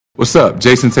What's up?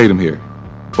 Jason Tatum here.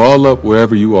 Ball up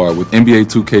wherever you are with NBA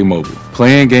 2K Mobile.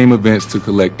 Playing game events to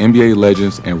collect NBA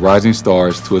legends and rising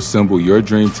stars to assemble your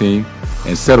dream team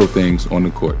and settle things on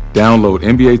the court. Download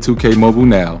NBA 2K Mobile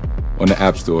now on the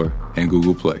App Store and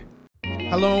Google Play.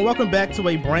 Hello and welcome back to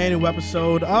a brand new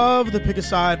episode of the Pick a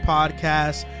Side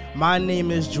podcast. My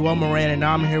name is Joel Moran and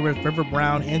I'm here with River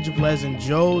Brown, Andrew Velez, and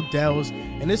Joe Dells.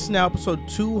 And this is now episode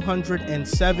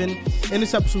 207. In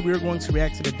this episode, we are going to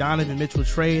react to the Donovan Mitchell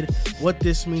trade, what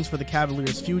this means for the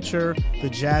Cavaliers' future, the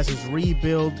Jazz's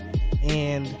rebuild,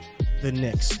 and the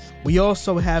Knicks. We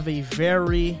also have a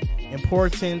very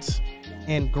important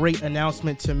and great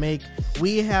announcement to make.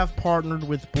 We have partnered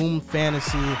with Boom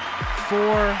Fantasy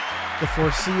for the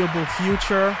foreseeable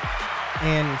future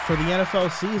and for the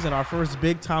NFL season, our first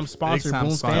big-time sponsor,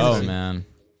 Boom Fantasy. Oh, man.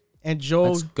 And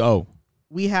Joe, let's go.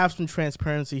 We have some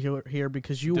transparency here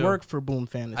because you work for Boom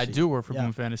Fantasy. I do work for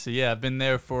Boom Fantasy. Yeah, I've been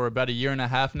there for about a year and a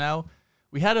half now.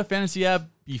 We had a fantasy app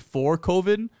before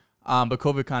COVID, but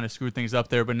COVID kind of screwed things up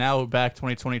there. But now back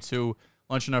 2022,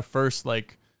 launching our first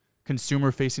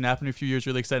consumer-facing app in a few years.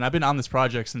 Really excited. I've been on this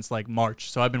project since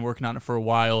March, so I've been working on it for a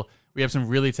while. We have some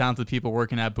really talented people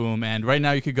working at Boom, and right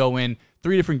now you could go in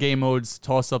 3 different game modes: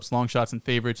 toss-ups, long shots, and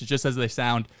favorites. It's just as they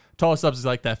sound. Toss-ups is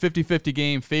like that 50-50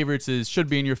 game. Favorites should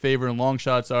be in your favor, and long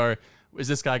shots are, is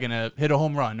this guy going to hit a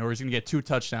home run, or is he going to get 2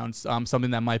 touchdowns?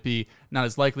 Something that might be not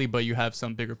as likely, but you have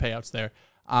some bigger payouts there.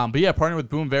 But yeah, partnering with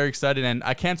Boom, very excited, and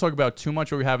I can't talk about too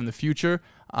much what we have in the future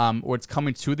or what's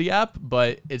coming to the app,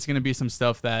 but it's going to be some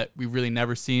stuff that we've really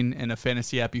never seen in a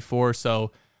fantasy app before,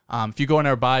 so if you go in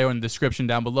our bio and description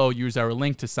down below, use our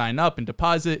link to sign up and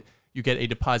deposit, you get a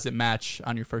deposit match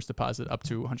on your first deposit up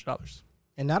to $100.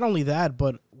 And not only that,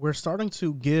 but we're starting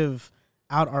to give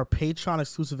out our Patreon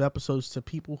exclusive episodes to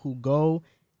people who go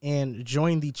and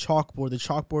join the chalkboard. The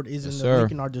chalkboard is in the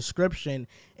link in our description,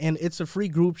 and it's a free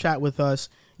group chat with us.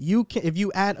 You can, if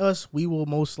you add us, we will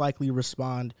most likely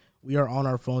respond. We are on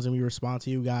our phones and we respond to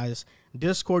you guys.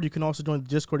 Discord, you can also join the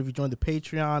Discord if you join the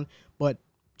Patreon, but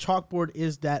Chalkboard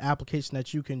is that application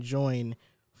that you can join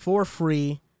for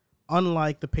free,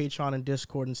 unlike the Patreon and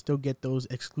Discord, and still get those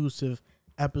exclusive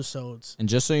episodes. And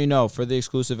just so you know, for the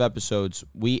exclusive episodes,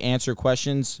 we answer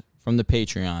questions from the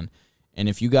Patreon. And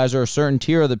if you guys are a certain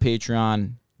tier of the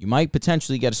Patreon, you might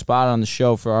potentially get a spot on the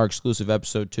show for our exclusive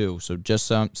episode too. So just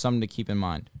something to keep in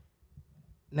mind.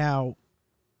 Now,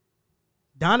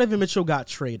 Donovan Mitchell got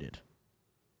traded.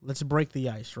 Let's break the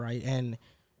ice, right? And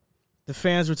the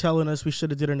fans were telling us we should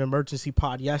have did an emergency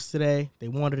pod yesterday. They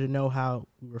wanted to know how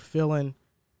we were feeling.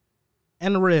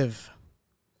 And Riv,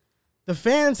 the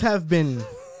fans have been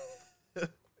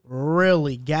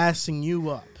really gassing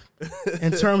you up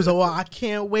in terms of, well, I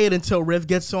can't wait until Riv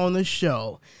gets on the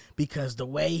show because the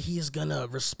way he's going to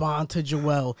respond to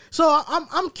Joel. So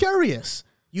I'm curious.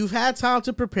 You've had time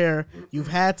to prepare. You've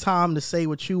had time to say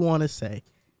what you want to say.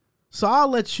 So I'll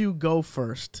let you go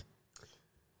first.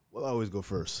 Well, I always go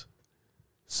first.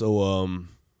 So,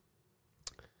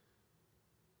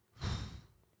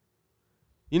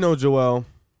 Joel,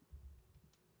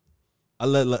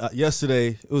 yesterday,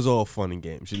 it was all fun and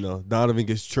games, Donovan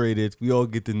gets traded. We all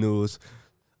get the news.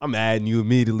 I'm adding you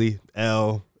immediately.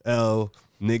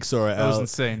 Knicks are L. That was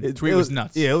insane. The tweet was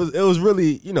nuts. Yeah, it was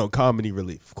really, comedy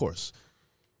relief, of course.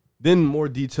 Then more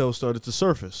details started to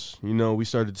surface. We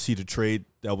started to see the trade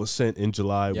that was sent in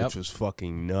July, which was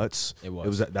fucking nuts.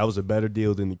 That was a better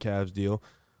deal than the Cavs deal.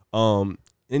 And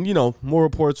more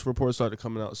reports started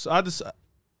coming out. So I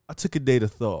took a day to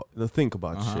think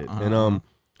about shit. And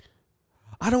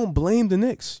I don't blame the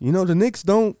Knicks. The Knicks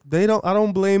I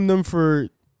don't blame them for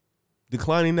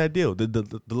declining that deal.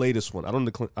 The latest one. I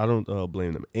don't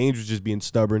blame them. Ainge was just being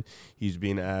stubborn. He's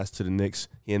being asked to the Knicks.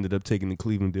 He ended up taking the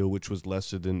Cleveland deal, which was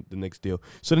lesser than the Knicks deal.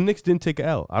 So the Knicks didn't take an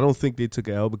L. I don't think they took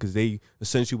an L because they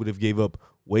essentially would have gave up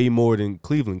way more than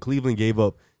Cleveland. Cleveland gave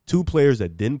up 2 players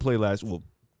that didn't play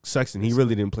Sexton, he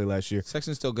really didn't play last year.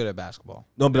 Sexton's still good at basketball.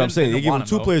 No, but I'm saying they gave him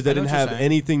 2 players that didn't have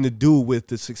anything to do with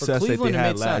the success that they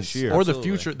had last year. Or the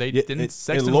future. They didn't.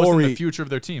 Sexton wasn't the future of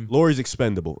their team. Laurie's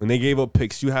expendable, and they gave up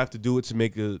picks. You have to do it to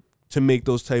make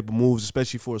those type of moves,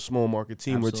 especially for a small market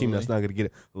team or a team that's not going to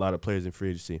get a lot of players in free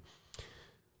agency.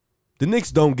 The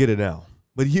Knicks don't get it now,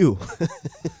 but you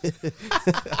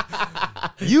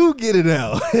get it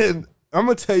now, and I'm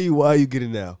gonna tell you why you get it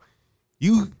now.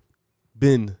 You've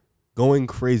been going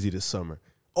crazy this summer.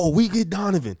 Oh, we get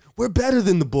Donovan. We're better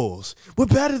than the Bulls. We're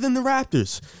better than the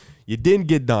Raptors. You didn't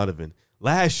get Donovan.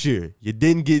 Last year, you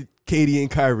didn't get KD and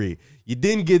Kyrie. You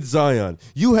didn't get Zion.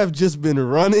 You have just been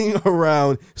running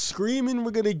around screaming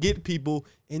we're going to get people,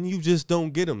 and you just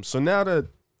don't get them. So now that,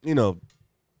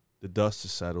 the dust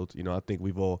is settled, I think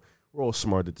we've all We're all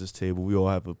smart at this table. We all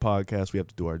have a podcast. We have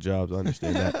to do our jobs. I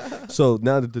understand that. So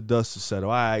now that the dust is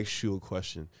settled, I ask you a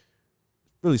question.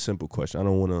 Really simple question. I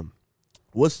don't want to.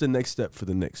 What's the next step for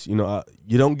the Knicks? You know,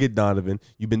 you don't get Donovan.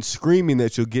 You've been screaming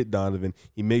that you'll get Donovan.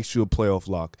 He makes you a playoff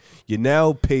lock. You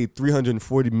now paid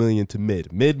 $340 million to mid,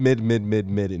 and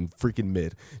freaking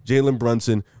mid. Jalen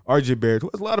Brunson, R.J. Barrett, who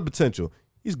has a lot of potential.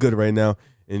 He's good right now.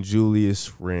 And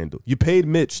Julius Randle. You paid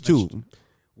Mitch too.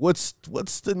 What's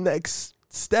the next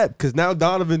step? Because now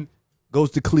Donovan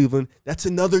goes to Cleveland. That's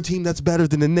another team that's better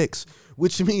than the Knicks,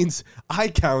 which means I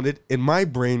counted in my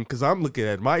brain, because I'm looking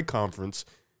at my conference,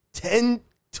 10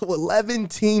 to 11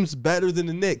 teams better than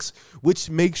the Knicks, which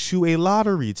makes you a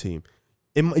lottery team.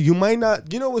 You might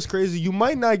not, you know what's crazy? You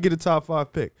might not get a top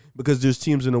 5 pick because there's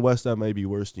teams in the West that might be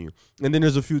worse than you. And then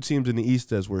there's a few teams in the East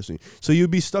that's worse than you. So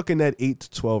you'd be stuck in that 8 to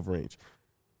 12 range.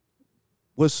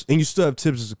 And you still have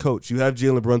Tibbs as a coach. You have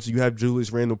Jalen Brunson. You have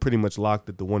Julius Randle pretty much locked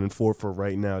at the 1 and 4 for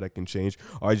right now. That can change.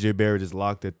 R.J. Barrett is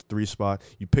locked at the 3 spot.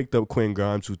 You picked up Quinn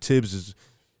Grimes, who Tibbs is,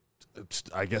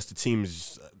 I guess the team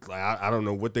is, I don't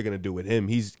know what they're going to do with him.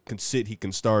 He can sit. He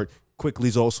can start.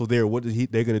 Quickly's also there. What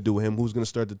they're going to do with him? Who's going to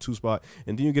start the 2 spot?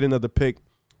 And then you get another pick.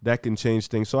 That can change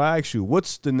things. So I ask you,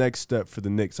 what's the next step for the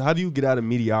Knicks? How do you get out of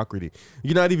mediocrity?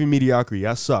 You're not even mediocrity.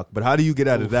 I suck. But how do you get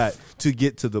out of that to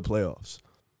get to the playoffs?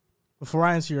 Before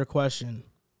I answer your question,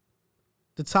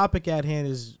 the topic at hand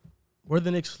is, we're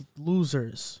the Knicks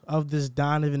losers of this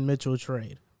Donovan Mitchell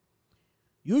trade.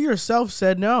 You yourself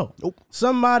said no. Nope.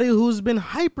 Somebody who's been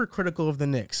hypercritical of the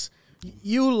Knicks.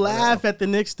 You laugh at the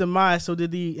Knicks' demise, so did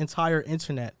the entire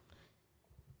internet.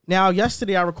 Now,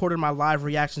 yesterday I recorded my live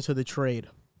reaction to the trade.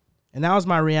 And that was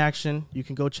my reaction. You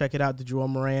can go check it out, the Joel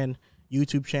Moran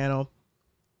YouTube channel.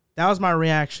 That was my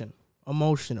reaction.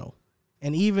 Emotional.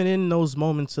 And even in those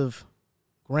moments of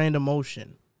grand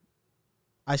emotion,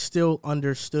 I still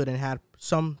understood and had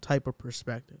some type of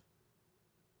perspective.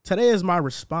 Today is my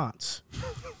response.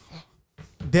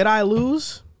 Did I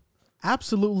lose?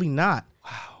 Absolutely not.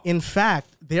 Wow. In fact,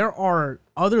 there are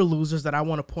other losers that I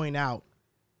want to point out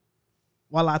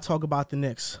while I talk about the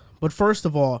Knicks. But first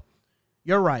of all,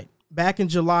 you're right. Back in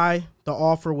July, the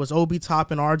offer was Obi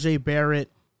Toppin, R.J. Barrett.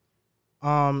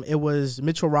 It was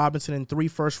Mitchell Robinson and 3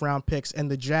 first-round picks, and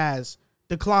the Jazz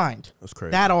declined. That's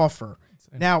crazy. That offer.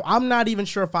 Now, I'm not even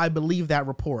sure if I believe that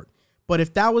report, but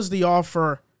if that was the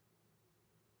offer,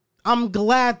 I'm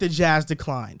glad the Jazz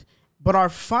declined. But our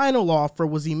final offer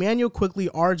was Emmanuel Quickley,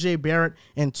 R.J. Barrett,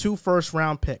 and 2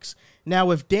 first-round picks.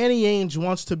 Now, if Danny Ainge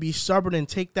wants to be stubborn and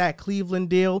take that Cleveland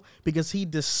deal because he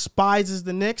despises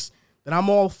the Knicks, then I'm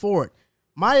all for it.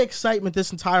 My excitement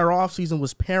this entire offseason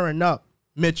was pairing up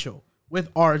Mitchell with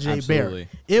R.J. Barrett.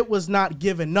 It was not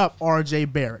giving up R.J.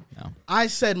 Barrett. No. I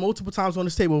said multiple times on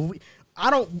this table,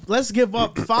 let's give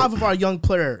up 5 of our young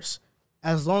players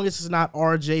as long as it's not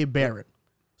R.J. Barrett.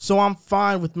 So I'm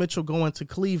fine with Mitchell going to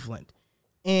Cleveland.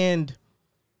 And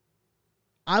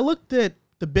I looked at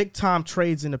the big-time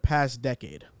trades in the past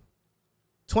decade.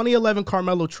 2011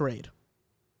 Carmelo trade.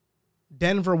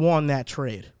 Denver won that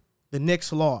trade. The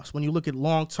Knicks lost. When you look at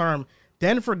long-term,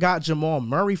 Denver got Jamal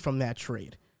Murray from that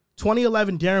trade.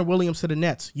 2011 Darren Williams to the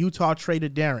Nets. Utah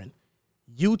traded Darren.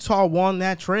 Utah won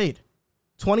that trade.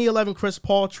 2011 Chris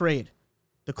Paul trade.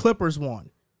 The Clippers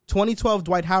won. 2012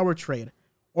 Dwight Howard trade.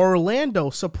 Orlando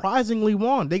surprisingly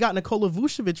won. They got Nikola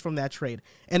Vucevic from that trade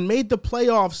and made the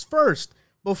playoffs first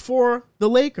before the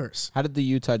Lakers. How did the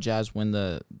Utah Jazz win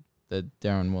the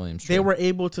Darren Williams trade? They were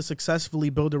able to successfully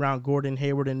build around Gordon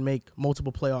Hayward and make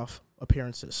multiple playoff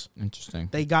appearances. Interesting.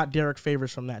 They got Derek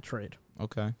Favors from that trade.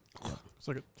 Okay. Yeah.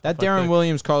 Like that Darren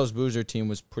Williams, Carlos Boozer team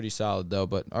was pretty solid, though,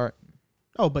 but all right.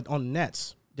 Oh, but on the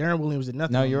Nets. Darren Williams did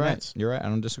nothing. No, you're right. Nets. You're right. I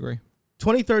don't disagree.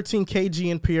 2013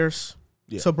 KG and Pierce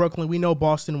to Brooklyn. We know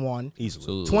Boston won. Easily.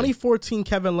 Absolutely. 2014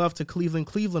 Kevin Love to Cleveland.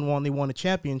 Cleveland won. They won a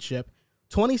championship.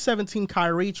 2017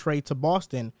 Kyrie trade to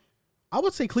Boston. I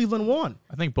would say Cleveland won.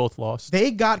 I think both lost.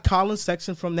 They got Colin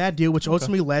Sexton from that deal, which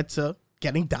ultimately led to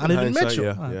getting Donovan Mitchell.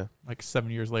 Yeah. Like 7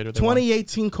 years later.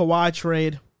 2018 Kawhi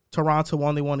trade. Toronto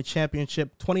won. They won a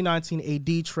championship. 2019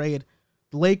 AD trade.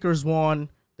 The Lakers won.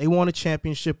 They won a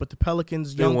championship, but the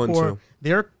Pelicans, young core,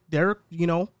 they're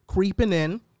creeping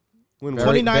in.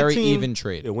 Very even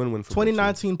trade. Yeah, win-win for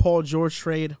 2019 Paul George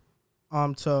trade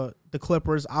to the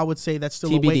Clippers. I would say that's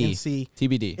still a wait and see.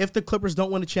 TBD. If the Clippers don't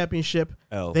win a championship,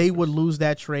 they would lose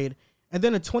that trade. And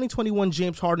then a 2021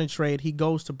 James Harden trade, he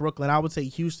goes to Brooklyn. I would say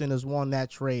Houston has won that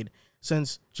trade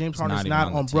since James Harden's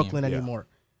not on Brooklyn anymore.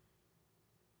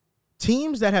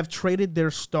 Teams that have traded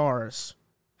their stars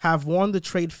have won the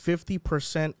trade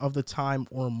 50% of the time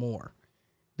or more.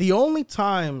 The only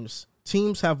times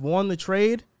teams have won the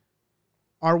trade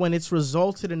are when it's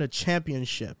resulted in a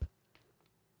championship.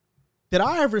 Did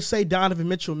I ever say Donovan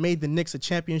Mitchell made the Knicks a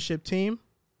championship team?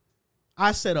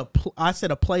 I said a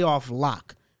playoff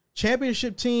lock.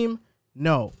 Championship team?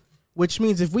 No. Which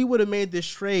means if we would have made this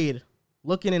trade,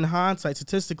 looking in hindsight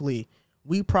statistically,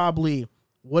 we probably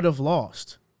would have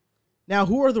lost. Now,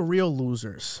 who are the real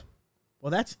losers?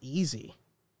 Well, that's easy.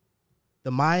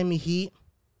 The Miami Heat,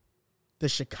 the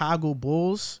Chicago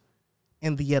Bulls,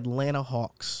 and the Atlanta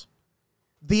Hawks.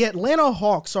 The Atlanta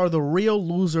Hawks are the real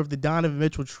loser of the Donovan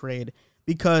Mitchell trade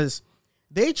because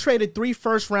they traded 3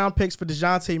 first-round picks for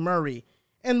DeJounte Murray,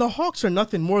 and the Hawks are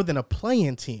nothing more than a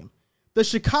play-in team. The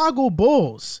Chicago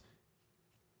Bulls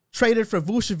traded for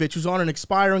Vucevic, who's on an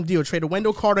expiring deal, traded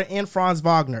Wendell Carter and Franz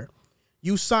Wagner.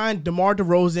 You signed DeMar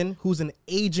DeRozan, who's an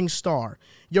aging star.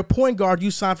 Your point guard you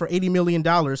signed for $80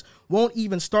 million won't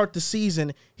even start the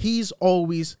season. He's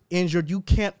always injured. You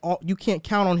can't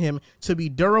count on him to be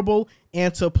durable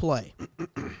and to play.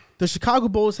 The Chicago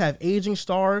Bulls have aging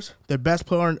stars.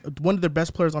 One of their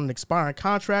best players on an expiring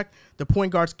contract. The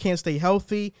point guards can't stay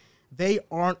healthy. They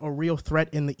aren't a real threat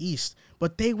in the East.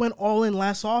 But they went all in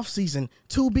last offseason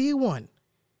to be one.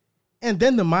 And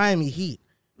then the Miami Heat.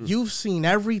 You've seen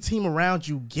every team around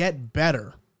you get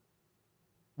better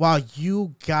while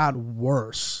you got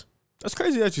worse. That's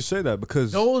crazy that you say that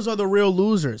because those are the real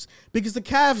losers. Because the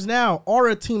Cavs now are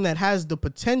a team that has the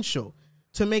potential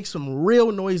to make some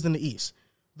real noise in the East.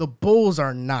 The Bulls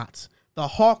are not. The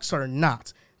Hawks are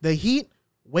not. The Heat,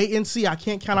 wait and see. I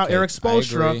can't count out Eric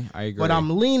Spoelstra. I agree. But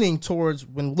I'm leaning towards,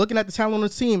 when looking at the talent on the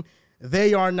team,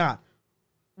 they are not.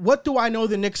 What do I know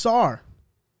the Knicks are?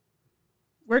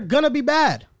 We're going to be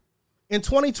bad. In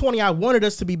 2020, I wanted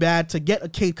us to be bad, to get a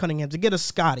Cade Cunningham, to get a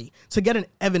Scotty, to get an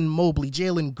Evan Mobley,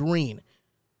 Jalen Green.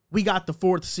 We got the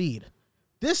 4th seed.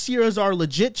 This year is our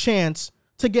legit chance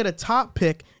to get a top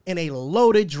pick in a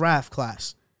loaded draft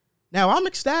class. Now, I'm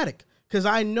ecstatic because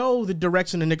I know the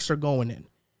direction the Knicks are going in.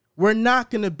 We're not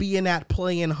going to be in that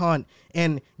play-in hunt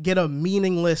and get a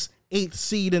meaningless 8th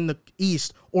seed in the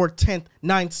East or 10th,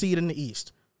 9th seed in the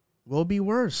East. We'll be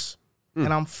worse,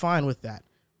 and I'm fine with that.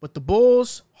 But the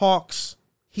Bulls, Hawks,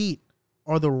 Heat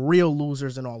are the real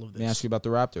losers in all of this. Let me ask you about the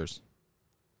Raptors.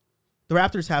 The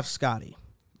Raptors have Scotty.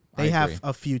 They have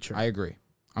a future. I agree.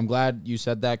 I'm glad you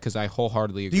said that because I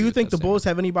wholeheartedly agree. Do you think the Bulls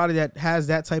have anybody that has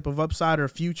that type of upside or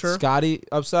future? Scotty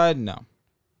upside? No.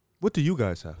 What do you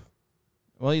guys have?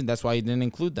 Well, that's why you didn't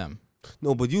include them.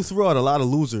 No, but you threw out a lot of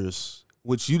losers,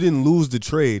 which you didn't lose the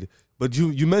trade, but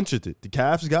you mentioned it. The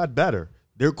Cavs got better.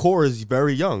 Their core is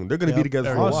very young. They're going to be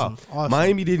together for a while. Awesome.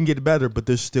 Miami didn't get better, but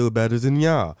they're still better than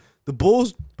y'all. The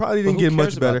Bulls probably didn't get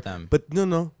much better. But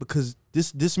no, because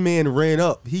this man ran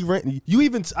up. He ran.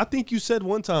 I think you said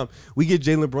one time, we get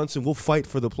Jalen Brunson, we'll fight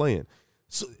for the play-in.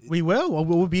 So, we will.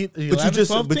 We'll be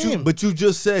 11-12 team. But you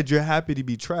just said you're happy to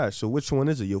be trash. So which one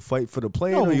is it? You'll fight for the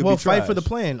play-in or you'll we'll be trash? Fight for the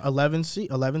play-in. 11 seed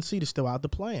is still out the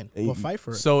play-in. We'll fight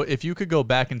for it. So if you could go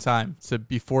back in time to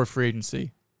before free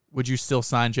agency, would you still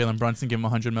sign Jalen Brunson, give him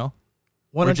 $100 million?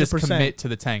 100%. Or just commit to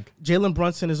the tank? Jalen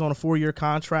Brunson is on a 4-year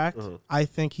contract. I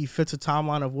think he fits a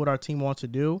timeline of what our team wants to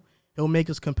do. He'll make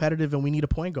us competitive, and we need a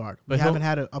point guard. We haven't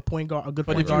had a good point guard in 20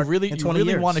 years. But if you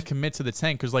really want to commit to the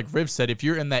tank, because like Riv said, if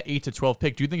you're in that 8 to 12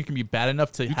 pick, do you think it can be bad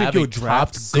enough to have a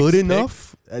draft good pick?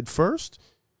 enough at first?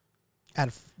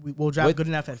 We'll draft good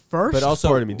enough at first. But also,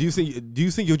 pardon me, do you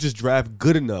think you'll just draft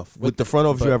good enough with the front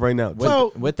office you have right now?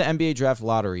 With the NBA draft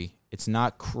lottery, it's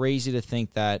not crazy to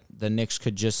think that the Knicks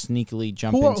could just sneakily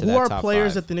jump into that top 5. Who are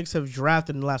players that the Knicks have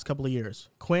drafted in the last couple of years?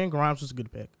 Quinn Grimes was a good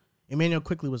pick. Emmanuel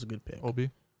Quickley was a good pick.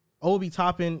 Obi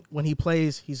Toppin, when he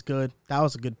plays, he's good. That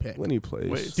was a good pick. When he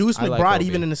plays, Deuce McBride,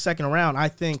 even in the second round, I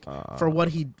think for what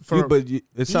he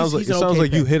it sounds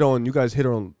like you guys hit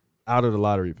on out of the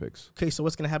lottery picks. Okay, so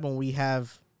what's gonna happen when we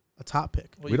have a top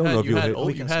pick? We don't know if you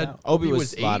hit. Obi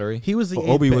was lottery. He was the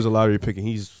Obi was a lottery pick, and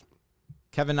he's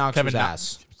Kevin Knox was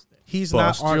ass. He's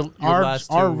bust. Not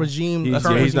our regime.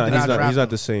 He's not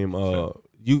the same.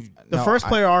 The first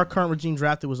player our current regime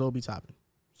drafted was Obi Toppin.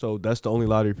 So that's the only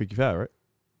lottery pick you've had, right?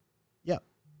 Yeah.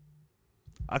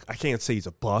 I can't say he's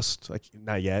a bust.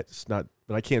 Not yet. It's not.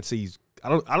 But I can't say he's. I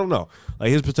don't know. Like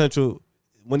his potential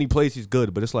when he plays, he's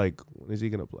good. But it's like, when is he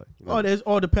gonna play? You know? It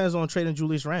all depends on trading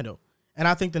Julius Randle. And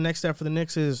I think the next step for the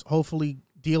Knicks is hopefully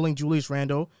dealing Julius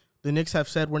Randle. The Knicks have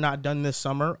said we're not done this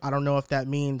summer. I don't know if that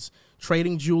means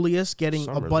trading Julius, getting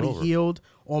a Buddy Hield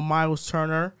or Miles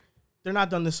Turner. They're not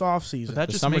done this offseason. That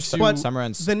just makes summer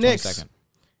ends the Knicks. 22nd.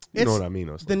 You know what I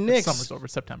mean? The Knicks. Summer's over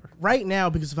September. Right now,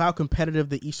 because of how competitive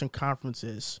the Eastern Conference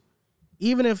is,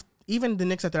 even the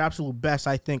Knicks at their absolute best,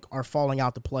 I think, are falling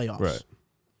out the playoffs. Right.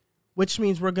 Which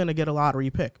means we're going to get a lottery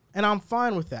pick. And I'm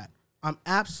fine with that. I'm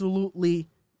absolutely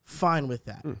fine with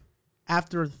that.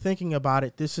 After thinking about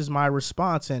it, this is my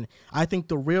response, and I think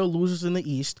the real losers in the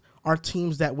East are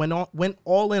teams that went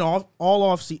all in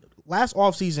last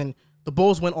offseason. The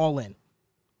Bulls went all in.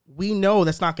 We know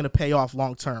that's not going to pay off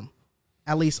long term.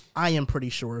 At least I am pretty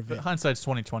sure of it. But hindsight's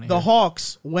 2020. The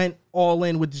Hawks went all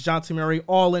in with DeJounte Murray,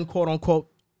 all in, quote unquote,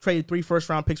 traded 3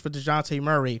 first-round picks for DeJounte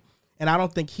Murray, and I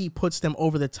don't think he puts them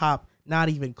over the top, not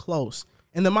even close.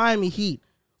 And the Miami Heat,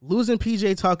 losing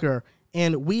P.J. Tucker,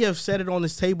 and we have said it on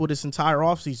this table this entire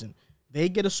offseason, they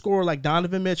get a scorer like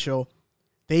Donovan Mitchell,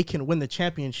 they can win the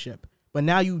championship. But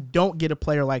now you don't get a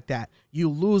player like that. You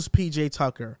lose P.J.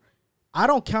 Tucker. I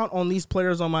don't count on these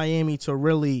players on Miami to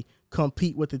really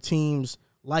compete with the teams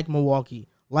like Milwaukee,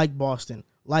 like Boston,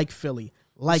 like Philly,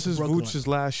 like Brooklyn. This is Vooch's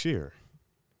last year.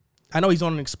 I know he's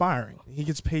on an expiring. He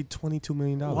gets paid $22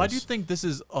 million. Why do you think this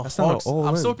is a That's Hawks? not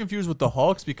I'm so confused with the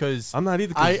Hawks because I'm not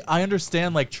either. I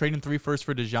understand like trading 3 firsts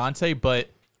for DeJounte, but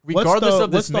regardless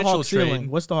of this Mitchell trade,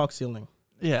 what's the Hawks ceiling?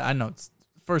 Yeah, I know it's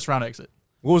first round exit.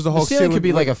 What was the Hawks ceiling? Could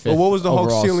be like a fifth. But what was the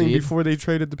Hawks ceiling seed before they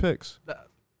traded the picks?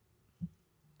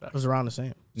 It was around the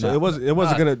same. So it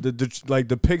wasn't gonna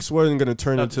the picks weren't gonna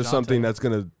turn into something that's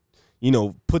gonna,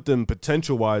 put them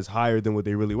potential wise higher than what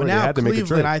they really were. But now they had to Cleveland,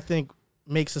 make a trade. I think,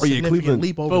 makes a significant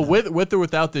leap over. But with or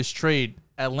without this trade,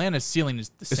 Atlanta's ceiling is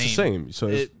the same. It's the same. So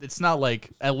it's not like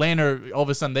Atlanta all of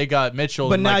a sudden they got Mitchell,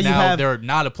 but and now like you now have, they're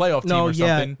not a playoff team or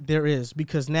something. There is,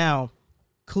 because now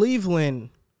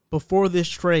Cleveland, before this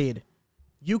trade,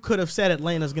 you could have said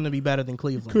Atlanta's going to be better than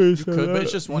Cleveland. You could, but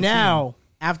it's just one now, team.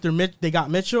 After they got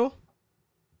Mitchell,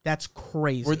 that's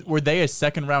crazy. Were they a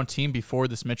second round team before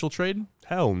this Mitchell trade?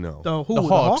 Hell no. The Hawks.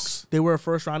 Hawks? They were a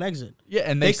first round exit. Yeah,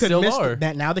 and they could still miss are.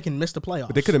 Now they can miss the playoffs.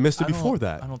 But they could have missed it before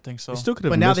that. I don't think so. They still could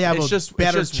have. But now they have it's a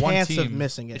better one chance team. of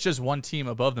missing it. It's just one team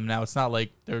above them now. It's not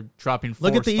like they're dropping 4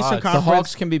 Look at the spots. Eastern Conference. The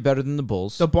Hawks can be better than the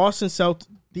Bulls. The Boston Celtics,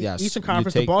 Eastern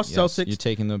Conference, the Boston Celtics, you're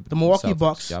taking the Milwaukee Celtics.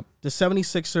 Bucks, Yep. the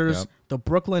 76ers, Yep. the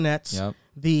Brooklyn Nets, Yep.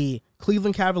 the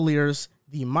Cleveland Cavaliers,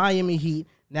 the Miami Heat.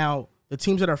 Now, the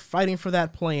teams that are fighting for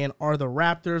that play-in are the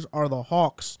Raptors, are the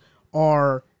Hawks,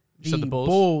 are the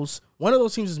Bulls. One of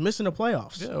those teams is missing the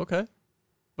playoffs. Yeah, okay.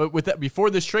 But with that, before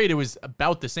this trade, it was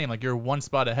about the same. Like you're one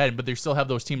spot ahead, but they still have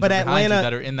those teams behind Atlanta, you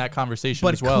that are in that conversation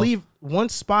but as well. One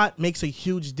spot makes a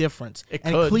huge difference. It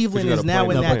and could. Cleveland is now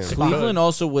in that spot. Cleveland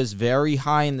also was very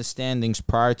high in the standings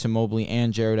prior to Mobley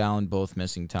and Jared Allen both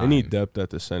missing time. They need depth at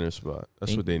the center spot.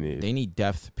 That's what they need. They need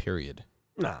depth, period.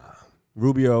 Nah.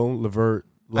 Rubio, LeVert,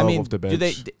 Love off the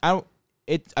bench.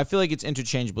 I feel like it's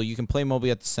interchangeable. You can play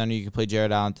Mobley at the center. You can play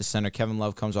Jared Allen at the center. Kevin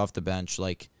Love comes off the bench.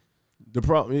 The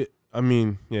problem,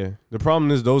 the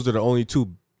problem is those are the only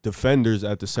two defenders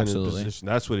at the center position.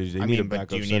 That's what it is. They need a backup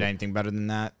do you center. need anything better than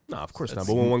that? No, of course not.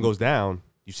 But when one goes down,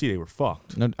 you see they were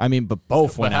fucked. No, but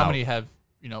both went But how out. many have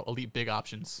elite big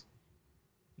options?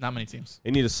 Not many teams.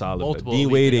 They need a solid. Multiple Dean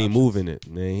elite Wade big ain't options. moving it,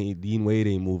 man. Dean Wade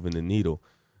ain't moving the needle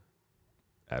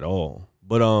at all.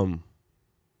 But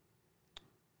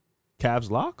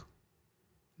Cavs lock.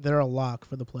 They're a lock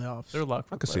for the playoffs. They're a lock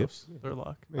for I can see playoffs. it. They're a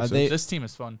lock. Makes This team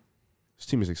is fun. This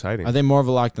team is exciting. Are they more of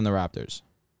a lock than the Raptors?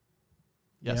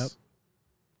 Yes. Yep.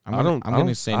 I'm going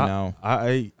to say no.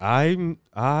 I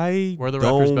Where are the Raptors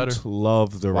don't better?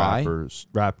 love the Why?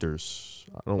 Raptors.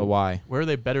 I don't. But why? Where are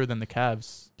they better than the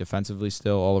Cavs? Defensively,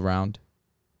 still all around.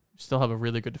 Still have a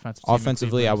really good defensive team. in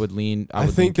Offensively, I Cleveland. would lean. I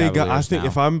think they got. I Cavaliers think now.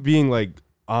 if I'm being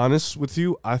honest with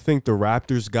you, I think the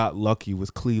Raptors got lucky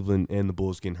with Cleveland and the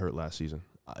Bulls getting hurt last season.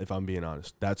 If I'm being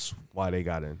honest, that's why they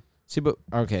got in. See, but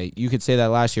okay, you could say that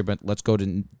last year, but let's go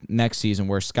to next season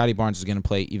where Scotty Barnes is going to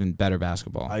play even better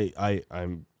basketball. I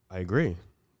agree.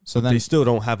 So But then they still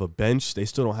don't have a bench. They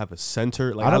still don't have a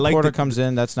center. Otto Porter comes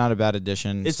in. That's not a bad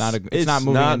addition. It's not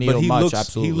moving the needle but much.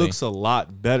 Absolutely, he looks a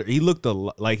lot better. He looked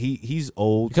like he's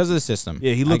old because of the system.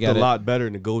 Yeah, he looked a it. lot better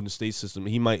in the Golden State system.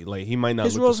 He might not.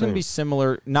 His look role's the going to be same.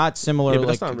 similar, not similar. Yeah, but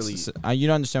that's not really. You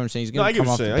don't understand what I'm saying. He's No, I going get to come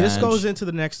what off you're the saying. bench. This goes into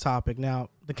the next topic. Now,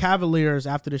 the Cavaliers,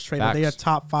 after this trade, Facts. they are a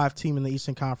top 5 team in the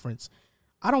Eastern Conference.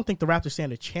 I don't think the Raptors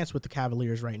stand a chance with the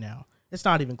Cavaliers right now. It's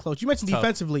not even close. You mentioned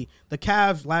defensively. The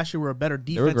Cavs last year were a better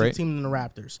defensive team than the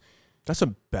Raptors. That's a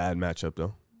bad matchup,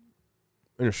 though.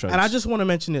 And I just want to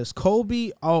mention this.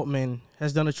 Kobe Altman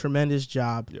has done a tremendous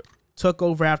job. Yep. Took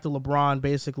over after LeBron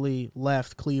basically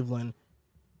left Cleveland.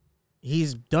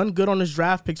 He's done good on his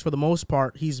draft picks for the most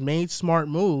part. He's made smart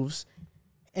moves.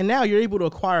 And now you're able to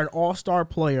acquire an all-star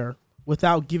player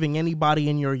without giving anybody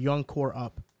in your young core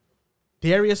up.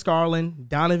 Darius Garland,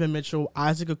 Donovan Mitchell,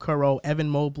 Isaac Okoro, Evan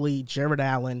Mobley, Jared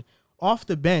Allen. Off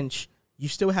the bench, you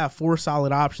still have 4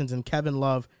 solid options in Kevin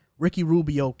Love, Ricky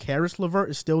Rubio, Karis LeVert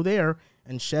is still there,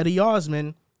 and Shetty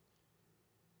Osman.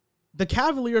 the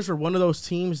Cavaliers are one of those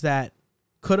teams that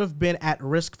could have been at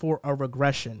risk for a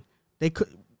regression. They could,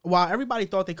 while everybody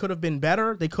thought they could have been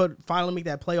better, they could finally make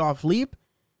that playoff leap.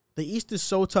 The East is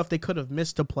so tough they could have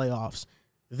missed the playoffs.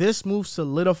 This move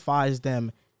solidifies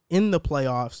them in the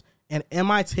playoffs. And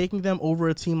am I taking them over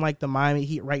a team like the Miami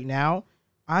Heat right now?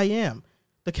 I am.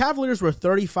 The Cavaliers were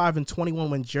 35-21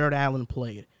 when Jared Allen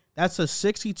played. That's a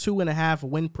 62.5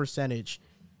 win percentage.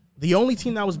 The only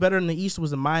team that was better in the East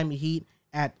was the Miami Heat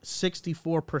at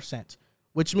 64%,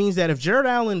 which means that if Jared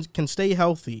Allen can stay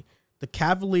healthy, the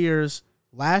Cavaliers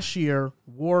last year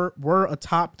were a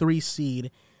top 3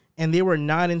 seed, and they were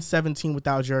 9-17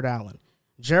 without Jared Allen.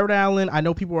 Jared Allen, I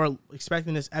know people are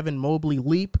expecting this Evan Mobley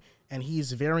leap, and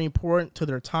he's very important to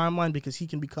their timeline because he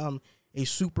can become a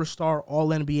superstar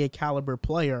All-NBA caliber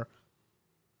player.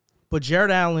 But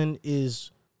Jared Allen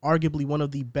is arguably one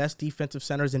of the best defensive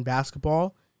centers in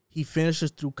basketball. He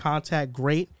finishes through contact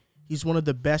great. He's one of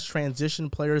the best transition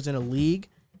players in the league.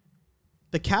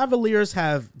 The Cavaliers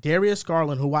have Darius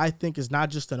Garland, who I think is not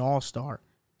just an all-star.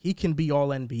 He can be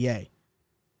All-NBA.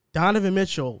 Donovan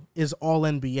Mitchell is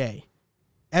All-NBA.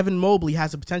 Evan Mobley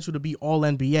has the potential to be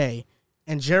All-NBA.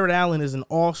 And Jared Allen is an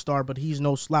all-star, but he's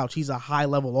no slouch. He's a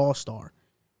high-level all-star.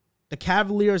 The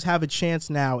Cavaliers have a chance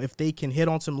now, if they can hit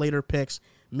on some later picks,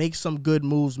 make some good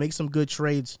moves, make some good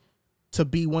trades, to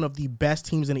be one of the best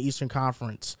teams in the Eastern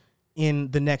Conference in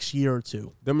the next year or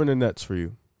two. Them are the Nets for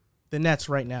you. The Nets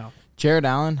right now. Jared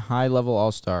Allen, high-level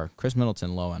all-star. Chris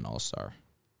Middleton, low-end all-star.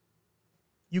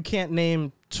 You can't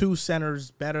name 2 centers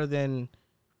better than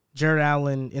Jared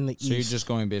Allen in the East. So you're just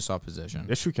going based off position.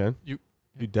 Yes, you can.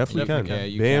 You definitely can. Yeah,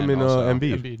 you Bam can and also.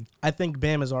 Embiid. I think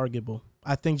Bam is arguable.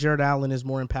 I think Jared Allen is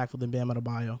more impactful than Bam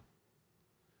Adebayo.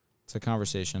 It's a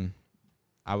conversation.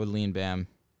 I would lean Bam.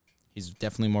 He's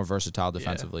definitely more versatile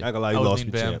defensively. I ain't gonna lie, I you would lost lean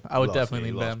me, Bam. champ. I would You lost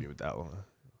definitely me. lean You lost Bam. me with that one.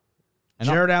 And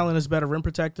Jared Allen is better rim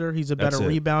protector. He's a better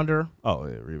That's it. rebounder. Oh,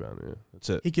 yeah, rebound. Yeah, that's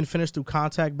it. He can finish through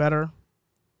contact better.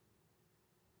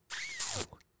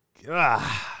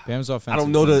 Bam's offensive. I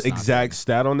don't know the game's not exact good.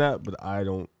 stat on that, but I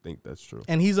don't think that's true.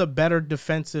 And he's a better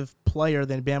defensive player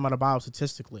than Bam Adebayo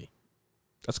statistically.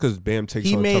 That's because Bam takes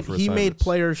He on made tougher made assignments.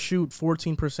 players shoot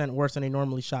 14% worse than they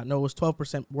normally shot. No, it was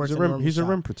 12% worse He's a than they rim, normally he's a shot.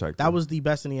 rim protector. That was the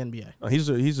best in the NBA.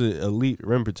 He's an elite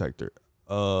rim protector.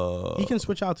 He can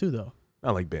switch out too, though.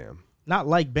 Not like Bam. Not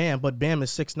like Bam, but Bam is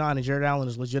 6'9", and Jared Allen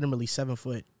is legitimately 7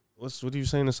 foot. What are you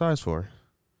saying the size for?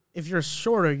 If you're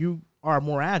shorter, you are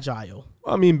more agile,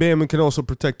 I mean, Bam can also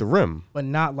protect the rim. but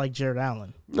not like Jared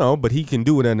Allen. No, but he can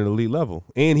do it at an elite level,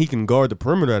 and he can guard the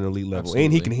perimeter at an elite level, and he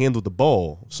Absolutely. can handle the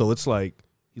ball. So it's like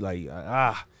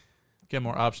Get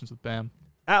more options with Bam.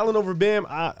 Allen over Bam.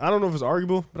 I don't know if it's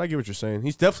arguable, but I get what you're saying.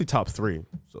 He's definitely top 3.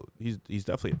 So he's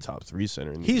definitely a top 3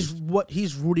 center. In the East.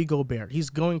 He's Rudy Gobert. He's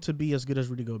going to be as good as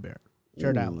Rudy Gobert.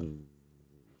 Jared Allen.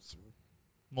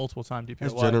 Multiple-time DPOY.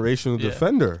 He's a generational Yeah.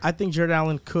 defender. I think Jared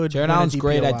Allen could. Jared win a Allen's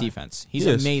great at DPOY. defense. He's He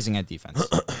is. amazing at defense.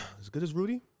 As good as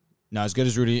Rudy? No, as good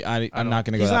as Rudy. I'm not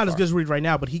going to go He's that not as far. good as Rudy right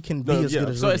now, but he can be No, as yeah. good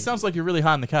as So Rudy. it sounds like you're really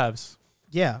high on the Cavs.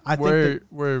 Yeah, I think.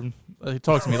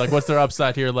 Talk to me. Like, what's their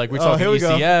upside here? Like, we're Oh, talking here we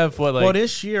go. ECF. What, like? Well,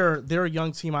 this year they're a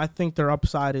young team. I think their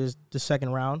upside is the second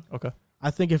round. Okay. I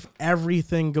think if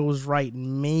everything goes right,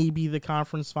 maybe the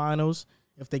conference finals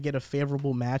if they get a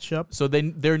favorable matchup. So they're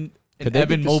an Could they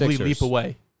Evan beat the Mobley Sixers? leap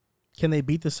away. Can they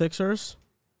beat the Sixers?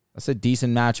 That's a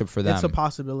decent matchup for them. It's a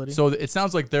possibility. So it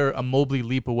sounds like they're a Mobley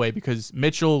leap away because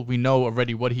Mitchell, we know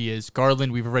already what he is.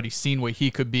 Garland, we've already seen what he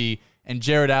could be. And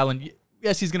Jared Allen,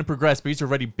 yes, he's going to progress, but he's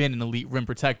already been an elite rim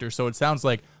protector. So it sounds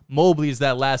like Mobley is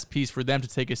that last piece for them to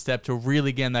take a step to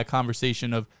really get in that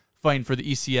conversation of fighting for the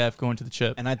ECF, going to the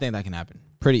chip. And I think that can happen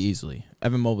pretty easily.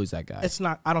 Evan Mobley's that guy. It's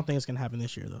not. I don't think it's going to happen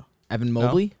this year though. Evan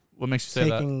Mobley? What makes you say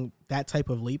that? Taking that type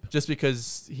of leap. Just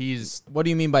because he's... What do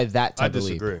you mean by that I type of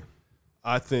leap? disagree.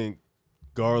 I think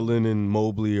Garland and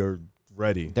Mobley are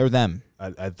ready They're them.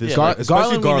 at this. Yeah, especially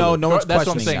Garland, we know no one's That's what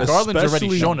I'm questioning saying. that. Garland's already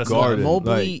Especially shown us that. Garland.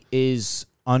 Mobley Like, is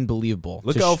unbelievable.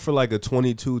 look To out for like a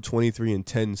 22, 23, and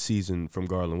 10 season from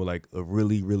Garland with like a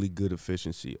really, really good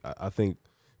efficiency. I think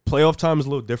playoff time is a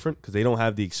little different because they don't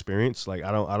have the experience. Like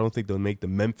I don't think they'll make the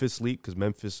Memphis leap because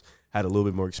Memphis had a little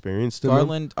bit more experience than them.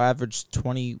 Garland averaged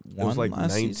 21 It was like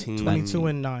last 19. season. 22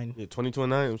 and 9. Yeah, 22 and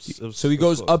 9. It was So he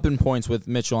goes close. up in points with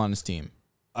Mitchell on his team.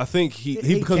 I think he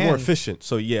He becomes more can. efficient.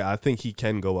 So yeah, I think he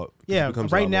can go up. He Yeah,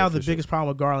 becomes a right lot now more the efficient. biggest problem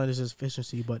with Garland is his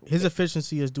efficiency, but his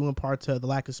efficiency is due in part to the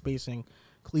lack of spacing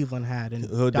Cleveland had, and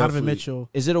He'll Donovan definitely- Mitchell.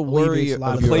 Is it a worry alleviates a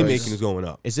lot of the of yours? playmaking is going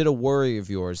up. Is it a worry of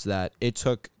yours that it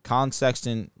took Colin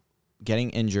Sexton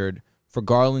getting injured for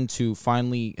Garland to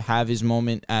finally have his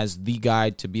moment as the guy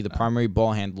to be the primary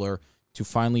ball handler, to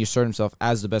finally assert himself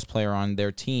as the best player on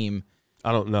their team?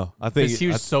 I don't know. I think he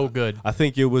was so good. I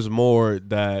think it was more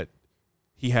that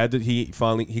he got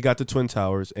the Twin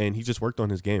Towers and he just worked on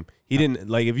his game. He didn't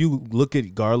like if you look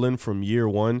at Garland from year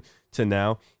 1 to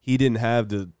now, he didn't have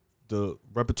the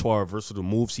repertoire of versatile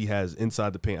moves he has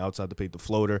inside the paint, outside the paint, the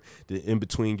floater, the in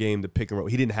between game, the pick and roll.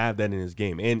 He didn't have that in his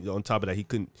game, and on top of that, he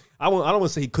couldn't. I don't want to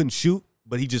say he couldn't shoot,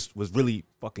 but he just was really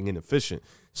fucking inefficient.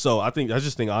 So I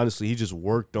just think honestly, he just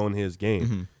worked on his game.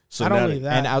 Mm-hmm. So not only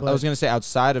that, and I was going to say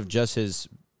outside of just his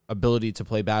ability to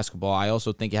play basketball, I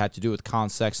also think it had to do with Colin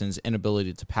Sexton's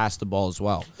inability to pass the ball as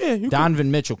well. Yeah,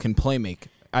 Donovan Mitchell can play make.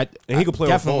 And he can play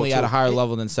definitely at a higher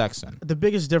level than Sexton. The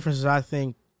biggest difference is I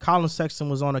think Colin Sexton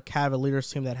was on a Cavaliers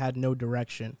team that had no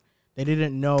direction. They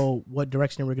didn't know what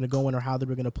direction they were going to go in or how they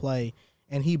were going to play.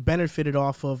 And he benefited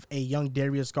off of a young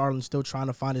Darius Garland still trying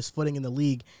to find his footing in the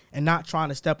league and not trying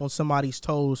to step on somebody's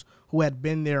toes who had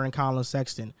been there in Colin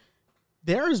Sexton.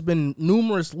 There has been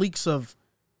numerous leaks of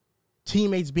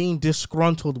teammates being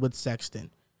disgruntled with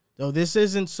Sexton. Though this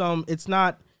isn't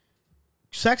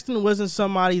Sexton wasn't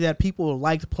somebody that people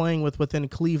liked playing with within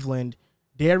Cleveland.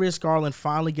 Darius Garland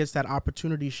finally gets that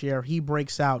opportunity share. He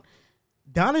breaks out.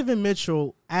 Donovan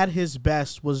Mitchell at his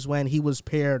best was when he was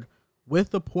paired with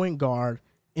the point guard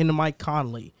in Mike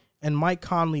Conley, and Mike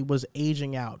Conley was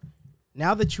aging out.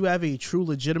 Now that you have a true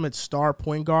legitimate star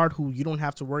point guard who you don't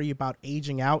have to worry about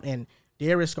aging out, and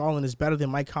Darius Garland is better than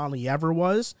Mike Conley ever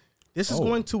was, this is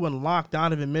going to unlock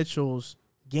Donovan Mitchell's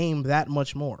game that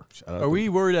much more. Are we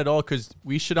worried at all? Because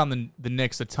we shit on the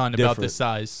Knicks a ton about the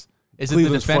size. Is it the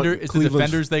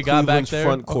defenders they got back there?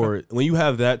 Front court. When you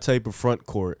have that type of front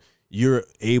court, you're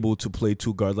able to play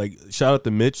two guards. Like shout out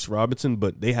to Mitch Robinson,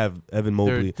 but they have Evan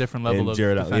Mobley, different level and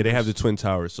Jared Allen. Yeah, they have the Twin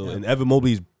Towers. So and Evan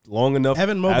Mobley's long enough,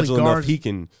 agile enough, he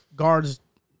can guards.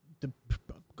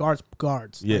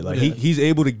 Yeah, like he's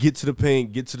able to get to the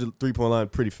paint, get to the 3-point line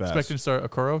pretty fast. Expecting to start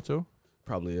Okoro too.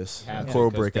 Probably is.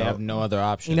 Okoro breakout. They have no other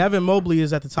option. And Evan Mobley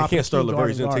is at the top. They can't start LeVert.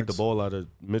 He's going to take the ball out of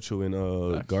Mitchell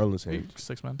and Garland's hands.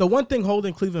 6 man. The one thing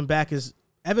holding Cleveland back is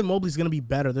Evan Mobley's going to be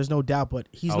better. There's no doubt, but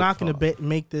he's not going to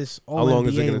make this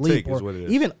All-NBA leap.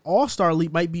 Even All-Star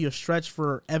leap might be a stretch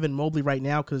for Evan Mobley right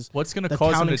now because what's going to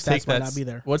cause him to take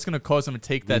that? What's going to cause him to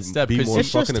take that step? Be more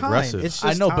it's fucking just aggressive. It's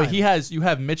just I know, time. but you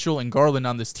have Mitchell and Garland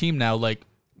on this team now. Like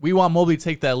we want Mobley to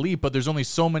take that leap, but there's only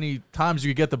so many times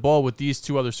you get the ball with these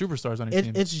two other superstars on your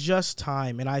team. It's just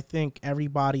time, and I think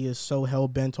everybody is so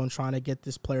hell-bent on trying to get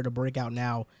this player to break out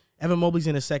now. Evan Mobley's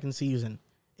in his second season.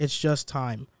 It's just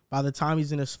time. By the time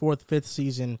he's in his fourth, fifth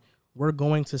season, we're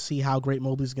going to see how great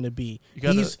Mobley's going to be.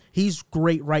 He's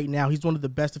great right now. He's one of the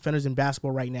best defenders in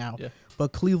basketball right now. Yeah.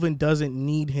 But Cleveland doesn't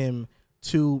need him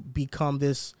to become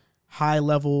this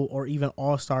high-level or even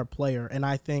all-star player. And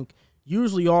I think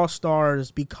usually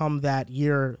all-stars become that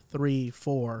year 3,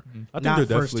 4, I think not they're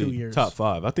first definitely 2 years. top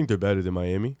 5. I think they're better than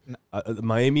Miami.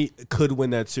 Miami could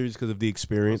win that series because of the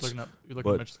experience. You're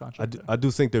looking at Mitch's contract. I do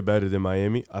think they're better than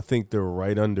Miami. I think they're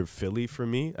right under Philly for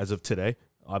me as of today.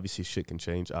 Obviously, shit can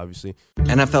change, obviously.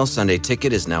 NFL Sunday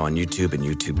Ticket is now on YouTube and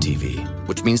YouTube TV,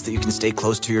 which means that you can stay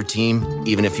close to your team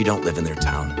even if you don't live in their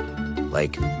town.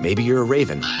 Like, maybe you're a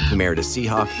Raven who married a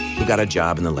Seahawk who got a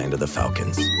job in the land of the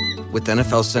Falcons. With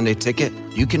NFL Sunday Ticket,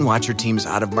 you can watch your team's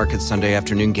out-of-market Sunday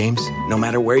afternoon games no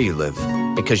matter where you live,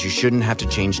 because you shouldn't have to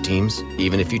change teams,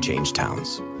 even if you change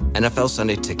towns. NFL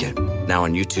Sunday Ticket, now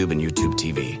on YouTube and YouTube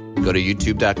TV. Go to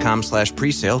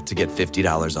youtube.com/presale to get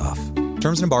 $50 off.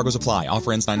 Terms and embargoes apply.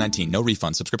 Offer ends 9/19. No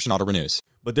refund. Subscription auto renews.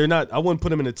 But they're not. I wouldn't put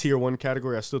them in a tier 1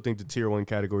 category. I still think the tier 1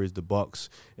 category is the Bucks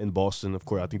and Boston. Of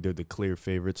course, I think they're the clear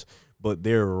favorites, but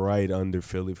they're right under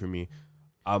Philly for me.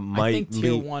 I think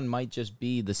tier 1 might just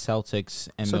be the Celtics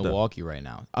and Said Milwaukee right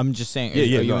now. I'm just saying.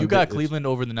 You got Cleveland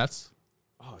over the Nets?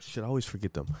 Oh, shit. I always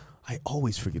forget them.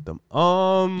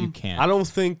 You can't. I don't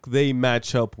think they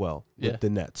match up well with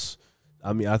the Nets.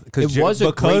 I mean, it was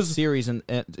a great series, and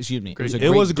excuse me,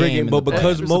 it was a great game, but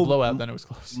because it was a blowout, then it was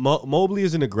close. Mobley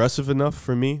isn't aggressive enough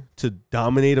for me to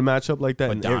dominate a matchup like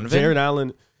that. But and Jared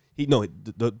Allen,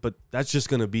 but that's just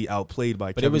gonna be outplayed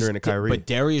by Kevin Durant and Kyrie. But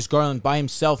Darius Garland by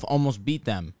himself almost beat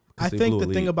them. I think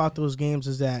the thing about those games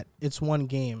is that it's one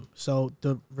game, so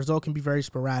the result can be very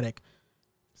sporadic.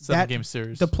 7-game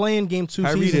series. The play-in game 2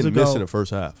 Kyrie seasons didn't ago. miss in the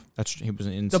first half. He was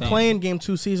insane. The play-in game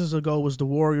 2 seasons ago was the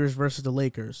Warriors versus the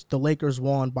Lakers. The Lakers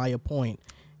won by a point.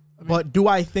 But do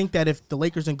I think that if the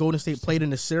Lakers and Golden State played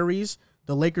in a series,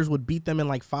 the Lakers would beat them in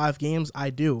like 5 games?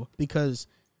 I do, because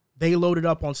they loaded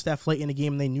up on Steph late in the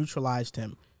game and they neutralized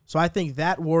him. So I think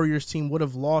that Warriors team would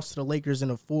have lost to the Lakers in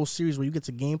a full series where you get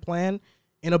to game plan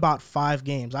in about 5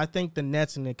 games. I think the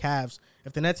Nets and the Cavs,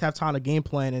 if the Nets have time to game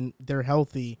plan and they're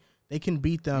healthy, they can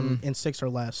beat them in 6 or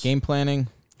less. Game planning.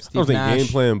 I don't think game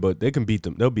plan, but they can beat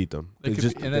them. They'll beat them. They could,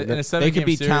 just, in a they 7-game could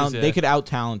be series, talent. yeah. They could out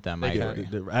talent them. I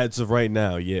could. agree. As of right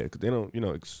now, yeah, 'cause they don't,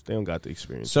 they don't got the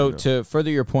experience. So to further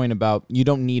your point about you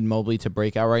don't need Mobley to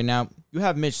break out right now, you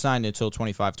have Mitch signed until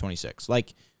 25-26.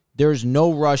 Like there's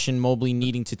no rush in Mobley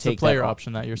needing to take a player that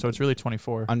option that year, so it's really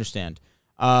 24. Understand.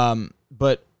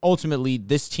 But ultimately,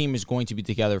 this team is going to be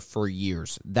together for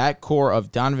years. That core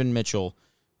of Donovan Mitchell,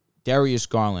 Darius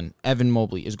Garland, Evan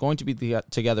Mobley is going to be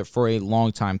together for a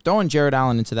long time. Throwing Jared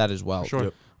Allen into that as well. Sure.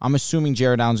 Yep. I'm assuming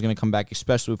Jared Allen's going to come back,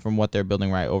 especially from what they're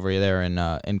building right over there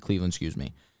in Cleveland.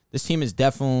 This team is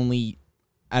definitely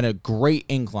at a great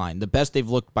incline. The best they've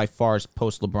looked by far is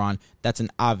post LeBron. That's an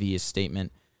obvious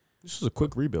statement. This is a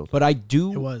quick rebuild. But I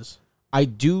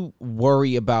do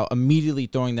worry about immediately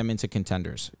throwing them into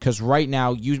contenders because right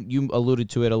now you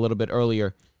alluded to it a little bit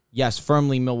earlier. Yes,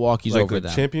 firmly Milwaukee's like over a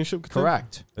them. championship contender?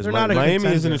 Correct. They're not a Miami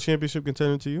contender. isn't a championship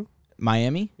contender to you?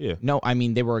 Miami? Yeah. No, I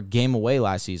mean they were a game away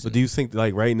last season. But do you think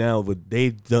like right now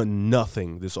they've done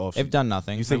nothing this offseason? They've done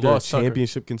nothing. You think They they're a lost Tucker.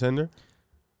 championship contender?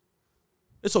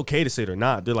 It's okay to say they're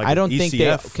not. They're like I don't ECF think they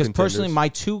because contenders. personally my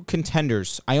two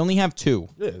contenders, I only have two.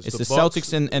 Yeah, it's the Bucks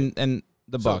Celtics and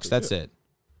the Bucks. Celtics, That's yeah. it.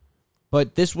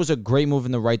 But this was a great move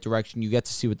in the right direction. You get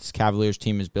to see what this Cavaliers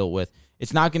team is built with.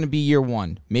 It's not going to be year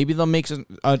one. Maybe they'll make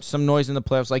some noise in the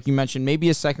playoffs, like you mentioned. Maybe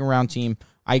a second-round team.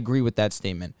 I agree with that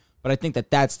statement. But I think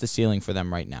that's the ceiling for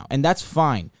them right now. And that's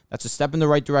fine. That's a step in the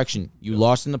right direction. You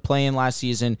lost in the play-in last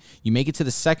season. You make it to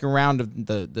the second round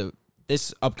of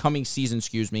this upcoming season,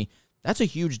 That's a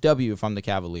huge W if I'm the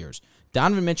Cavaliers.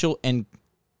 Donovan Mitchell and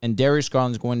Darius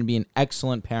Garland is going to be an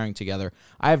excellent pairing together.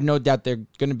 I have no doubt they're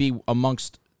going to be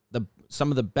amongst some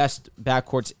of the best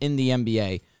backcourts in the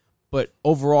NBA. But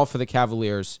overall for the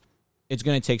Cavaliers, it's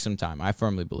going to take some time, I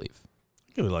firmly believe.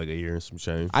 Give it like a year and some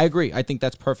change. I agree. I think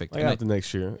that's perfect. Like after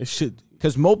next year. It should.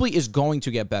 Because Mobley is going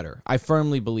to get better. I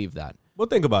firmly believe that. Well,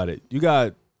 think about it. You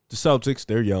got the Celtics.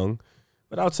 They're young.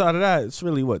 But outside of that, it's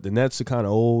really what? The Nets are kind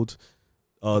of old.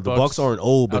 The Bucks aren't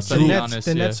old, but outside of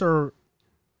the Nets are.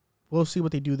 We'll see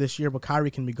what they do this year, but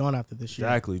Kyrie can be gone after this year.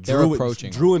 Exactly. They're approaching.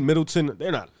 Drew and Middleton,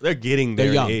 they're not. They're getting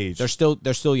their young. age. They're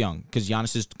still young because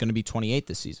Giannis is going to be 28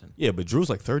 this season. Yeah, but Drew's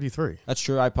like 33. That's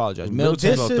true. I apologize. Middleton's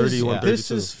Middleton, about 31, 32.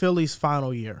 This is Philly's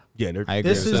final year. Yeah, I agree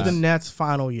this with is that. the Nets'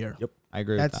 final year. Yep. I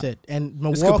agree That's with that. it. And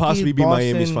Milwaukee, This could possibly be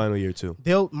Boston, Miami's final year too.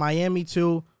 Miami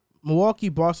too. Milwaukee,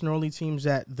 Boston are only teams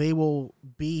that they will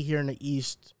be here in the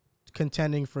East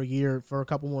contending for a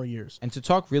couple more years. And to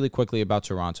talk really quickly about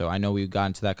Toronto, I know we got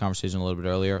into that conversation a little bit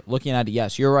earlier. Looking at it,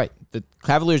 yes, you're right. The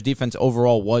Cavaliers' defense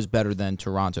overall was better than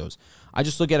Toronto's. I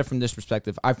just look at it from this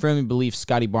perspective. I firmly believe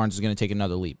Scotty Barnes is going to take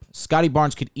another leap. Scotty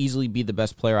Barnes could easily be the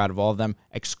best player out of all of them,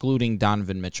 excluding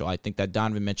Donovan Mitchell. I think that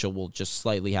Donovan Mitchell will just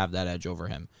slightly have that edge over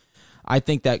him. I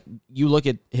think that you look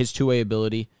at his two-way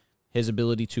ability, his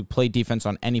ability to play defense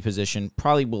on any position,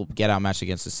 probably will get outmatched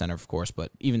against the center, of course,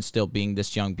 but even still, being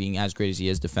this young, being as great as he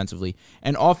is defensively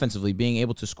and offensively, being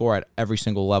able to score at every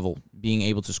single level, being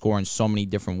able to score in so many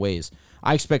different ways,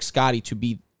 I expect Scotty to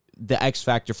be the X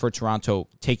factor for Toronto,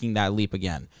 taking that leap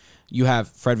again. You have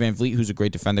Fred VanVleet, who's a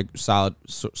great defender, solid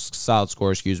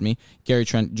scorer, Gary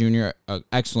Trent Jr., an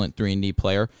excellent 3-and-D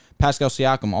player. Pascal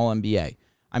Siakam, All-NBA.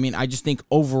 I mean, I just think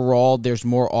overall there's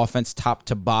more offense top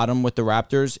to bottom with the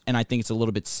Raptors, and I think it's a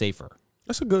little bit safer.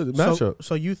 That's a good matchup.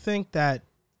 So you think that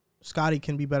Scotty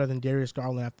can be better than Darius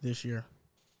Garland after this year?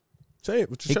 Say it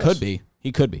with your He chest. could be.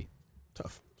 He could be.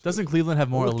 Tough. Doesn't Cleveland have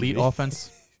more elite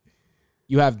offense?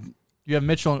 You have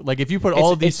Mitchell. Like if you put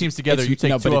all of these teams together, you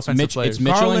take two offensive players. It's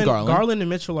Mitchell and Garland. Garland and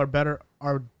Mitchell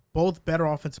are both better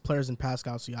offensive players than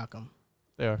Pascal Siakam.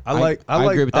 They are. I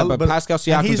agree with that, but Pascal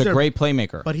Siakam is a great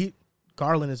playmaker. But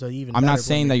Garland is even. I'm better not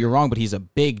saying playmaker. that you're wrong, but he's a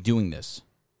big doing this.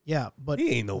 Yeah, but he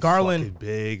ain't no Garland. fucking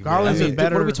big. Garland's man. a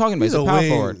better. What are we talking about? He's a power wing.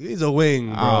 forward. He's a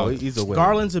wing, bro. He's a wing.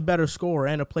 Garland's a better scorer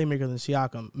and a playmaker than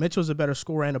Siakam. Mitchell's a better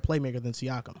scorer and a playmaker than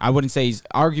Siakam. I wouldn't say he's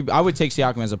arguably. I would take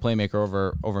Siakam as a playmaker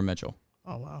over Mitchell.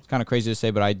 Oh wow, It's kind of crazy to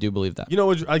say, but I do believe that. You know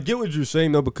what? I get what you're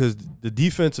saying though, because the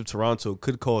defense of Toronto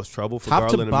could cause trouble for Top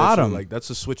to Garland and bottom. Mitchell. Like that's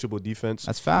a switchable defense.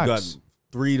 That's facts. You got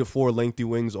 3 to 4 lengthy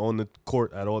wings on the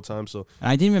court at all times. So And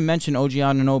I didn't even mention OG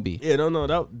Anunoby. yeah, no.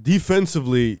 That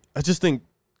defensively, I just think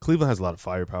Cleveland has a lot of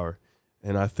firepower,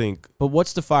 and I think. But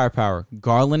what's the firepower?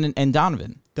 Garland and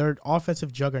Donovan. they're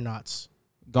offensive juggernauts.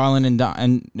 Garland and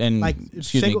Garland and They Donovan. can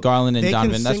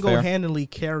That's fair. single-handedly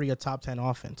carry a top 10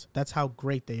 offense. That's how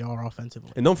great they are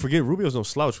offensively. And don't forget, Rubio's no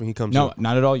slouch when he comes No, in.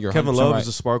 not at all. You're Kevin 100% Love right. is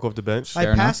a spark off the bench. Like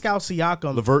Fair enough. Pascal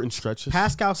Siakam, LeVert in stretches.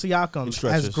 Pascal Siakam,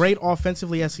 stretches. as great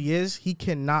offensively as he is, he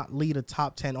cannot lead a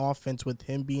top 10 offense with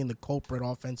him being the culprit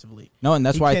offensively. No, and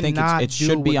that's He why I think cannot it should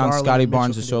do be what on Garland Scotty and Mitchell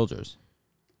Barnes' can do. shoulders.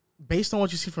 based on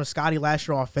what you see from Scotty last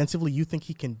year offensively, you think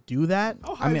he can do that?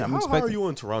 How high are you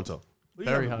in Toronto?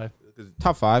 Very high.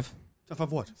 Top 5. Top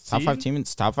 5 what? Top 5 team.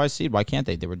 It's top 5 seed. Why can't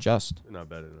they? They were just. They're not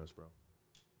better than us, bro.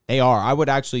 They are. I would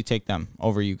actually take them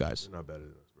over you guys. They're not better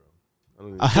than us,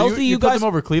 bro. A healthy you put guys them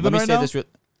over Cleveland Let me right say now? this.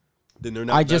 Then they're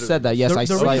not I just said that. Yes, I The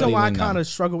slightly reason why I lean them. kind of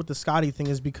struggle with the Scotty thing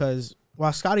is because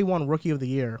while Scotty won Rookie of the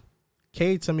Year,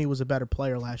 Cade to me was a better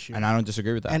player last year. And I don't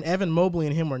disagree with that. And Evan Mobley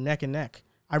and him were neck and neck.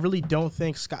 I really don't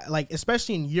think Scott, like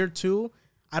especially in year 2,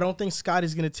 I don't think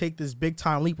Scotty's going to take this big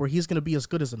time leap where he's going to be as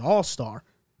good as an all-star.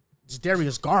 It's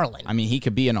Darius Garland. I mean, he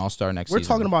could be an all-star next season. We're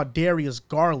talking about Darius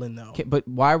Garland, though. Okay, but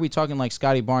why are we talking like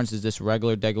Scotty Barnes is this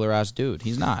regular ass dude?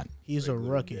 He's not. He's a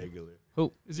rookie.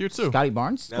 Who is year 2? Scotty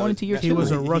Barnes going into year 2. He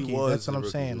was a rookie. That's what I'm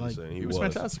saying. Like he was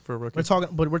fantastic for a rookie.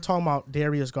 we're talking about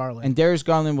Darius Garland. And Darius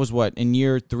Garland was what in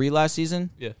year 3 last season?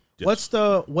 Yeah. What's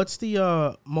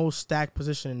the most stacked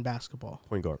position in basketball?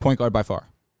 Point guard. Point guard by far.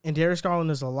 And Darius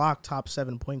Garland is a lock top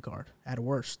 7 point guard at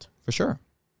worst. For sure.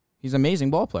 He's an amazing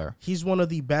ball player. He's one of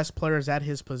the best players at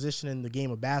his position in the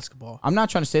game of basketball. I'm not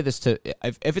trying to say this to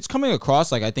if it's coming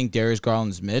across like I think Darius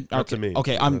Garland's mid. Not Okay, to me.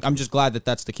 okay, I'm just glad that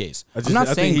that's the case. I'm I not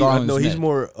think saying Garland's no, he's mid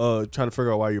more trying to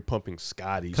figure out why you're pumping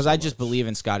Scotty. because I just believe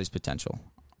in Scotty's potential.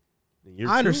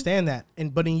 I understand that,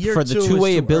 but in year for 2, the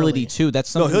two-way ability too. That's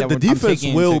something that the defense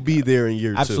I'm will into, be there in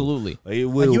year 2. Absolutely. Like, it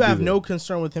will. Like, you be have there. no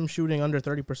concern with him shooting under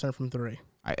 30% from 3.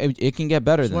 It can get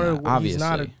better than that. Obviously, He's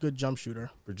not a good jump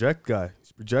shooter. Project guy.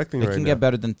 He's projecting it right can now. get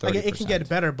better than 30%. Like, it can get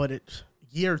better, but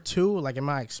year 2, like, am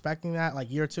I expecting that?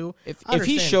 Like, year 2? If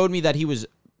he showed me that he was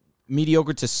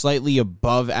mediocre to slightly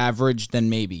above average, then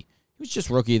maybe. He was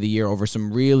just Rookie of the Year over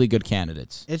some really good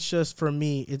candidates. It's just, for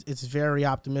me, it's very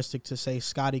optimistic to say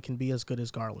Scotty can be as good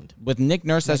as Garland. With Nick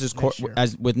Nurse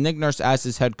with Nick Nurse as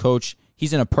his head coach,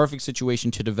 he's in a perfect situation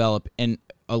to develop in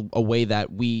a way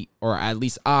that we, or at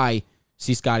least I,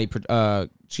 see Scotty.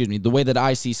 The way that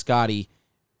I see Scotty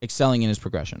excelling in his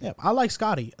progression. Yeah, I like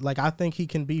Scotty. Like, I think he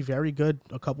can be very good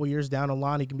a couple years down the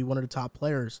line. He can be one of the top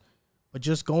players. But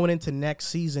just going into next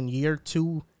season, year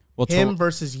 2,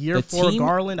 versus year 4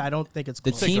 Garland, I don't think it's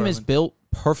close. The team is built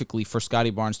perfectly for Scotty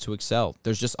Barnes to excel.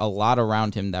 There's just a lot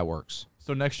around him that works.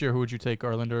 So next year, who would you take,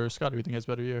 Garland or Scotty? Who do you think has a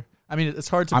better year? I mean, it's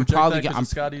hard to I'm project probably that 'cause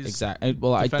Scotty's exactly.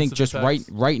 Well, I think just defense.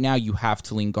 right now you have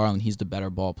to lean Garland. He's the better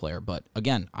ball player. But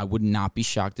again, I would not be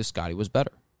shocked if Scotty was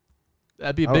better.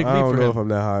 That'd be a big leap for him. I don't know if I'm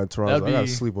that high in Toronto. I got to That'd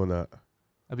sleep on that.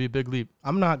 That'd be a big leap.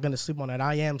 I'm not going to sleep on that.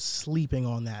 I am sleeping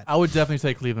on that. I would definitely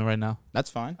take Cleveland right now. That's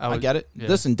fine. I would- get it. yeah.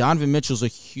 Listen, Donovan Mitchell's a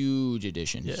huge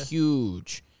addition. Yeah.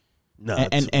 Huge. Nah,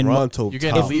 And Toronto. You're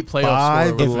getting top elite playoff 5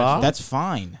 scorer with lock? Mitchell. That's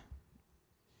fine.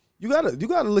 You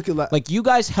gotta look at Like, you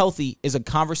guys healthy is a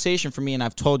conversation for me, and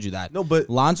I've told you that. No, but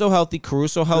Lonzo healthy,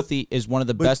 Caruso healthy is one of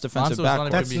the best defensive Lonzo's not backcourts.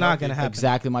 even That's be not healthy. going to happen.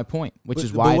 Exactly my point, which But-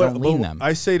 is why I but don't lean what them.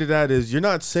 I say to that is, you're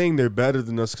not saying they're better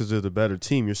than us because they're the better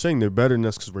team. You're saying they're better than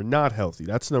us because we're not healthy.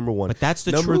 That's number one. But that's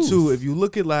the number truth. 2. If you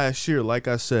look at last year, like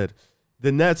I said,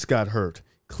 the Nets got hurt,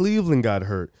 Cleveland got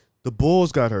hurt, the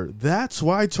Bulls got hurt. That's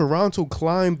why Toronto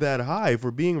climbed that high. If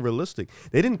we're being realistic,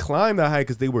 they didn't climb that high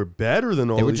because they were better than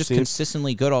all. They were these just teams.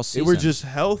 consistently good all They season. were just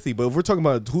healthy. But if we're talking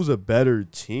about who's a better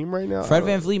team right now, Fred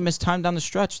VanVleet missed time down the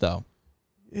stretch, though.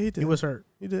 he did. He was hurt.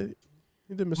 He did.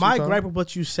 He did miss My some time. gripe with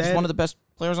what you He's said, one of the best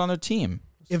players on their team.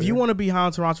 if you want to be high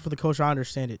on Toronto for the coach, I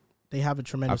understand it. They have a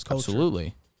tremendous culture.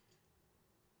 Absolutely.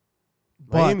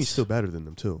 But Miami's still better than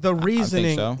them too. the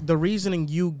reasoning, so. the reasoning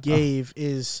you gave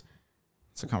is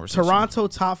It's a conversation. Toronto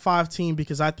top 5 team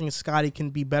because I think Scotty can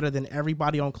be better than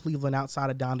everybody on Cleveland outside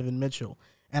of Donovan Mitchell.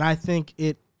 And I think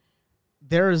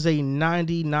there is a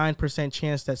 99%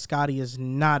 chance that Scotty is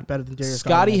not better than Darius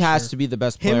Garland Scotty next has year. to be the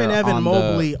best player. Him and Evan on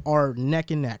Mobley are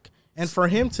neck and neck. And for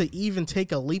him to even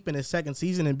take a leap in his second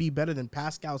season and be better than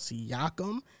Pascal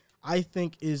Siakam, I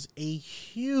think is a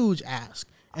huge ask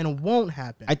and won't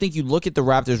happen. I think you look at the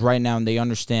Raptors right now and they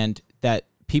understand that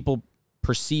people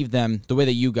perceive them the way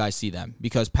that you guys see them.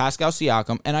 Because Pascal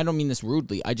Siakam, and I don't mean this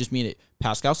rudely, I just mean it,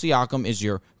 Pascal Siakam is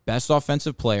your best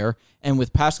offensive player. And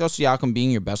with Pascal Siakam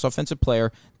being your best offensive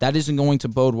player, that isn't going to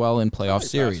bode well in playoff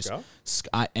series.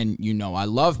 And you know I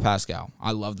love Pascal.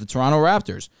 I love the Toronto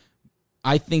Raptors.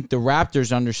 I think the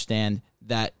Raptors understand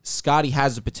that Scotty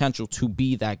has the potential to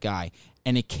be that guy.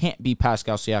 And it can't be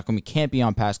Pascal Siakam. It can't be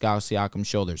on Pascal Siakam's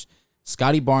shoulders.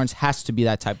 Scotty Barnes has to be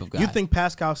that type of guy. You think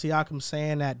Pascal Siakam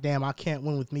saying that, damn, I can't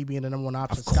win with me being the number 1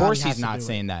 option? Of course Scotty has he's to not do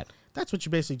saying it. that. That's what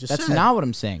you basically just That's said. not what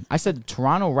I'm saying. I said the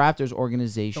Toronto Raptors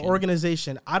organization. The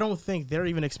organization. I don't think they're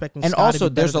even expecting And Scotty also, to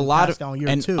be better there's a than lot Pascal of, in year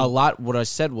and 2. a lot, what I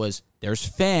said was, there's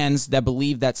fans that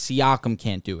believe that Siakam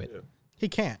can't do it. He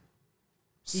can't.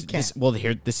 He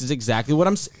can't. This is exactly what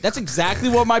that's exactly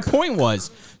what my point was,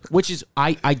 which is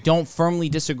I don't firmly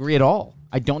disagree at all.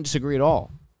 I don't disagree at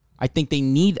all. I think they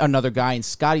need another guy, and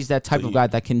Scotty's that type of guy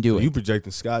that can do it. You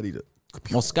projecting Scotty to...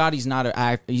 Well, Scotty's not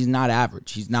he's not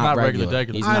average. He's not regular.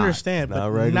 He's I understand, not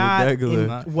but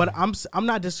regular. what I'm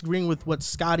not disagreeing with what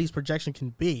Scotty's projection can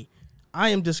be. I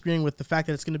am disagreeing with the fact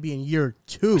that it's going to be in year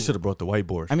 2. I should have brought the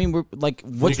whiteboard. I mean, we're like,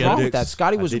 what's wrong with that?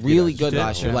 Scotty was really good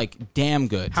last year, like damn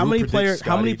good. How many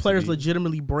players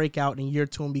legitimately break out in year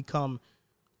 2 and become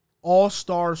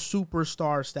all-star,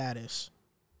 superstar status,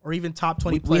 or even top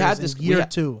 20 players in year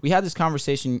 2? We had this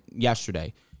conversation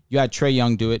yesterday. You had Trae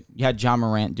Young do it. You had Ja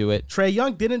Morant do it. Trae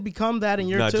Young didn't become that in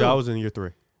year 2. Ja was in year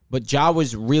 3. But Ja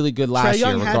was really good last year,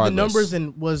 regardless. Trae Young had the numbers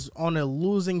and was on a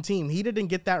losing team. He didn't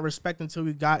get that respect until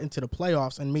he got into the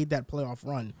playoffs and made that playoff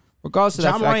run. Regardless of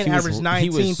that fact, Morant averaged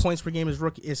 19 points per game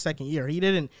his second year. He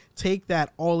didn't take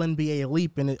that All-NBA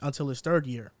leap until his third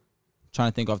year.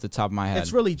 Trying to think off the top of my head.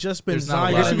 It's really just been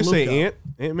Zion I guess you and could Luka.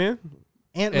 say Ant-Man.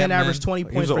 Ant-Man averaged 20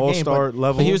 points He was an per game. all-star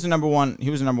level. But he was the number one. He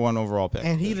was the number 1 overall pick,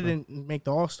 and he didn't make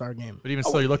the All-Star game. But even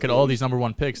still, you look at all these number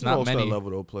 1 picks. Not many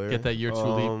level though player. get that year 2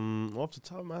 leap. Off the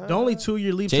top of my head, The only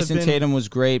 2-year leaps Jason have been, Tatum was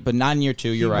great, but not in year 2.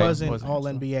 You're right. He wasn't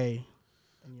All-NBA.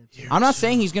 I'm not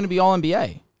saying he's going to be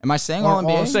All-NBA. Am I saying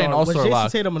All-NBA? I'm saying Was All-Star Jason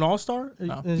lock. Tatum an All-Star?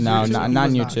 No, not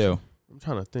in year 2. I'm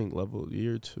trying to think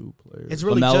year 2 players. It's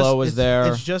really LaMelo was there.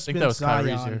 It's just I think been that was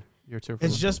Kyrie's Zion. year 2.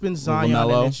 It's just been Zion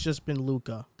LaMelo. and it's just been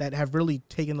Luka that have really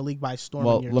taken the league by storm.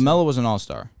 Well, in year LaMelo was an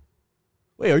All-Star.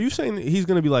 Wait, are you saying that he's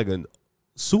going to be like a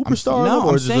superstar? No, or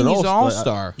I'm just saying he's an all-star?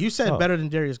 All-Star. 2. You said better than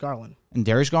Darius Garland. And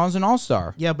Darius Garland's an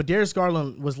All-Star. Yeah, but Darius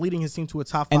Garland was leading his team to a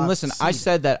top 5 And listen, seed. I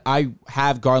said that I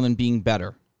have Garland being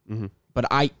better, but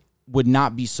I would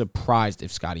not be surprised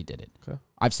if Scotty did it. Okay.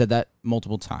 I've said that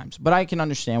multiple times, but I can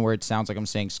understand where it sounds like I'm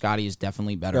saying Scotty is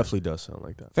definitely better. Definitely does sound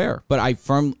like that. Fair, but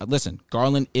listen,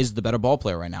 Garland is the better ball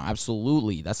player right now.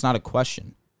 Absolutely. That's not a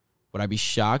question. Would I be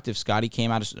shocked if Scotty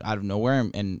came out of nowhere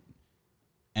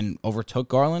and overtook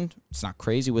Garland? It's not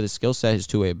crazy with his skill set, his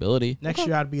two-way ability. Next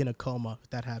year I'd be in a coma if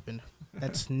that happened.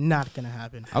 That's not going to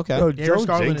happen. Okay. Yo, Darius don't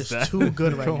Garland jinx is that. too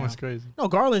good right now. Coma's crazy. No,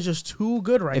 Garland's just too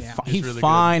good right now. He really good.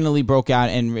 finally broke out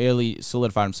and really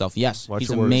solidified himself. Yes, Watch he's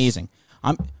your words. amazing.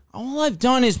 All I've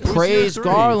done is praise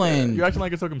Garland. You're acting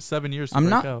like it took him 7 years to I'm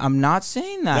break not. out. I'm not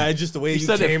saying that. Nah, just the way you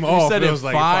said it- came you off. said it it was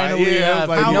like finally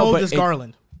happened. How No, old but is it-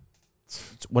 Garland?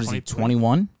 What is he? 23.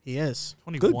 21. He is.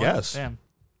 21. Good guess. Damn.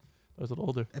 That was a little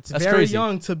older. It's That's very crazy.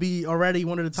 young to be already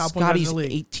one of the top one guys in Scotty's the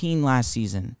league. 18 last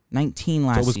season. 19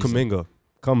 last So was season. Kuminga.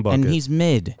 Come bucket. And he's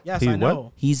mid. Yes, He I what?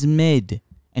 know. He's mid,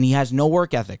 and he has no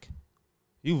work ethic.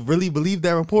 You really believe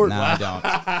that report? No, I don't.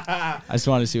 I just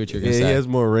wanted to see what you're Yeah, gonna he say. has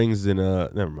more rings than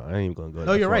Never mind. I ain't even gonna go. No,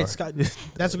 that you're far. right. Scott,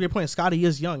 that's a great point. Scotty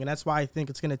is young, and that's why I think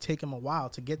it's going to take him a while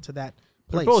to get to that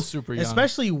place. They're both super young.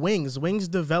 Especially wings. Wings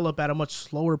develop at a much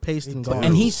slower pace than guards.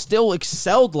 And he still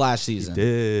excelled last He season.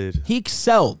 did. He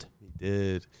excelled. He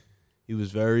did. He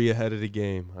was very ahead of the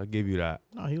game. I'll give you that.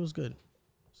 No, he was good.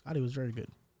 Scotty was very good.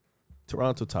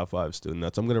 Toronto top 5 is still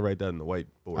nuts. I'm gonna write that in the whiteboard.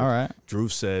 All right. Drew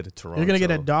said Toronto. You're going to get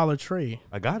a Dollar Tree.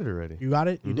 I got it already. You got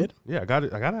it? You did? Yeah, I got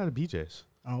it. I got it out of BJ's.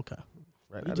 Oh, okay.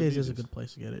 Right out of BJ's is a BJ's. good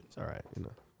place to get it. It's all right.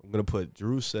 I'm gonna put.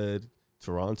 Drew said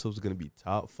Toronto's gonna be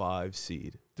top 5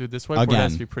 seed. Dude, this whiteboard Again.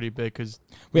 has to be pretty big because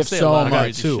We have so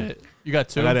much. Shit. You got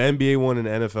 2? I got an NBA one and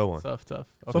an NFL one. Tough. So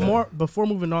before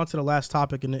moving on to the last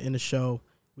topic in the show,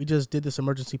 we just did this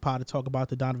emergency pod to talk about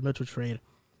the Donovan Mitchell trade.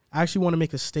 I actually want to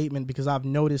make a statement because I've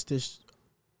noticed this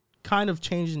kind of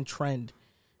changing trend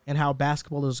in how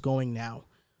basketball is going now.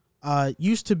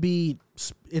 Used to be,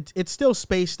 it's still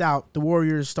spaced out. The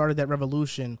Warriors started that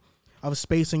revolution of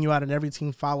spacing you out, and every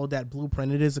team followed that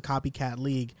blueprint. It is a copycat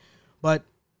league. But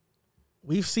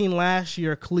we've seen last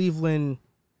year Cleveland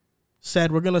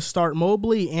said we're going to start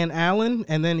Mobley and Allen,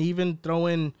 and then even throw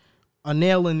in a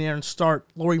nail in there and start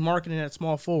Lauri Markkanen at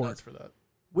small forward. That's for that.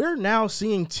 We're now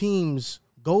seeing teams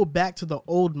go back to the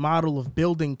old model of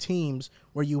building teams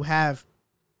where you have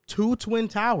 2 twin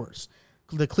towers.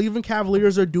 The Cleveland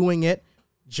Cavaliers are doing it.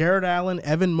 Jared Allen,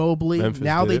 Evan Mobley. Memphis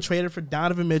Now did they it. traded for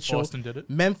Donovan Mitchell. Boston did it.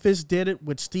 Memphis did it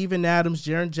with Steven Adams,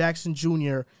 Jaren Jackson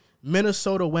Jr.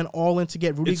 Minnesota went all in to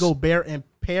get Rudy Gobert and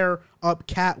pair up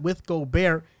Cat with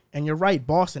Gobert. And you're right,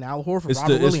 Boston, Al Horford,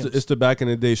 Robert Williams. It's the back in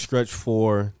the day stretch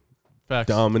for Facts.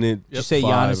 dominant. Did you say 5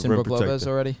 Giannis and rim Brook Lopez protector.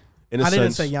 already? In a I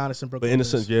didn't sense, say Giannis and Brook but in a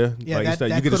Lopez. sense, yeah. Yeah, like that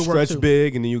you get a could work stretch too.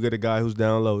 big, and then you get a guy who's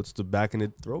down low. It's the back in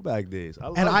the throwback days.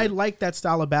 I like that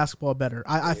style of basketball better.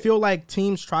 I feel like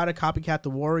teams try to copycat the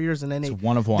Warriors, and then It's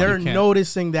one of one. they're You can't.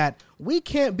 noticing that we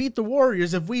can't beat the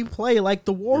Warriors if we play like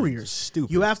the Warriors.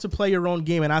 stupid. You have to play your own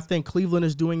game, and I think Cleveland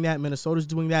is doing that, Minnesota's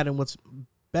doing that, and what's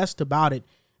best about it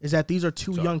is that these are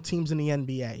two young teams in the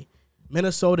NBA.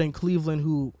 Minnesota and Cleveland,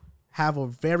 who have a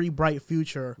very bright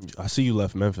future. I see you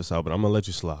left Memphis out, but I'm going to let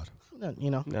you slide.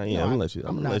 You know. I'm going to let you.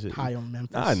 I'm not high on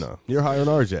Memphis. I know. You're high on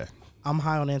RJ. I'm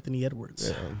high on Anthony Edwards.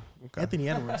 Yeah, okay. Anthony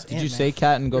Edwards. Did you say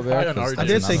Cat and Gobert? I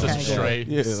did say Cat and Gobert.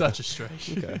 Gobert. Such a stray.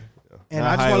 Okay. And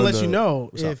I just want to let you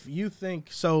know, if you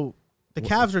think so, the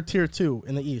Cavs are tier 2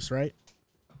 in the East, right?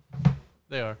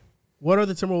 They are. What are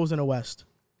the Timberwolves in the West?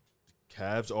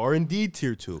 Cavs are indeed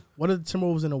tier 2. What are the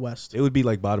Timberwolves in the West? It would be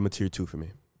like bottom of tier 2 for me.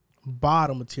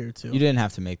 Bottom of tier 2. You didn't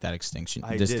have to make that distinction.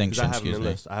 I have Excuse them me.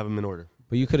 list. I have them in order.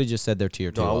 But you could have just said they're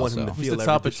tier 2. No, I want also. him to Who's feel the every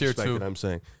top of tier disrespect 2? that I'm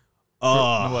saying. In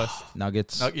the West.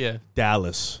 Nuggets. Yeah.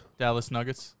 Dallas. Dallas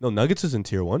Nuggets. No, Nuggets is in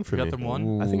tier 1 for You me. got them one.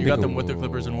 Ooh. I think You they got go- them with the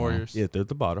Clippers and Warriors. Yeah, they're at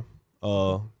the bottom.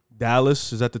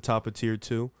 Dallas is at the top of tier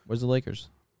 2. Where's the Lakers?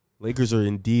 Lakers are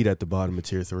indeed at the bottom of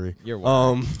tier 3. You're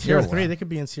wild. Tier 3, they could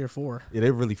be in tier 4. Yeah,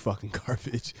 they're really fucking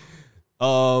garbage.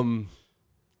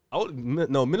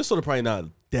 Minnesota probably not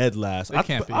dead last. They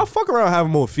can't be. I'll fuck around and have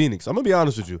them over Phoenix. I'm gonna be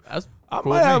honest with you. That's I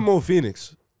cool might with have me. them over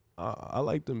Phoenix. I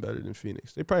like them better than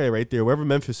Phoenix. They're probably right there. Wherever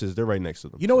Memphis is, they're right next to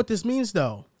them. You know what this means,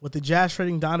 though? With the Jazz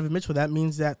trading Donovan Mitchell, that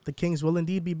means that the Kings will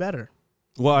indeed be better.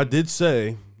 Well, I did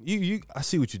say I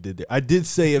see what you did there. I did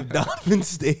say if Donovan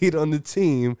stayed on the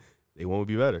team, they won't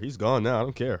be better. He's gone now. I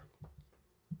don't care.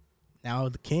 Now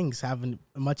the Kings have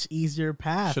a much easier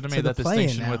path. Should have to made the that play-in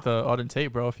distinction now. with Auden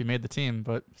Tate, bro, if you made the team.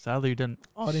 But sadly, you didn't.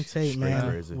 Auden Tate, Straight man,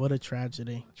 crazy. what a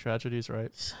tragedy. Tragedy's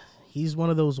right. He's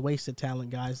one of those wasted talent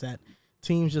guys that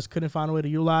teams just couldn't find a way to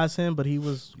utilize him, but he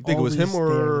was. You think it was him always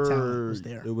there. The or talent was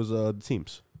there. it was the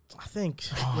teams? I think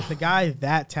with the guy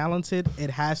that talented, it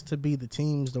has to be the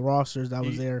teams, the rosters that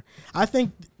was there. I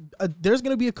think there's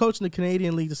going to be a coach in the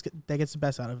Canadian League that gets the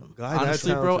best out of him. Guy that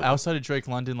Honestly, bro, talented. outside of Drake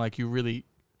London, like you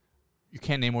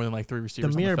can't name more than like 3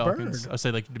 receivers on Demir the Falcons. Bird. I'd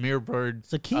say like Demir Bird,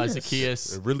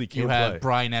 Zacchaeus. It really can't You have play.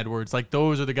 Brian Edwards. Like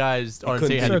those are the guys Auden couldn't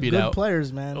Tate had These to are beat good out.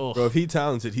 players, man. Ugh. Bro, if he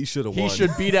talented, he should have won. He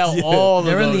should beat out all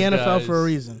They're of in the those NFL guys. for a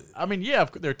reason. I mean, yeah,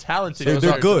 they're talented.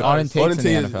 They're good. Auden Tate's in the Auden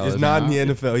Tate NFL, is isn't not he? in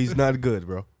the NFL. He's not good,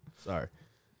 bro. Sorry.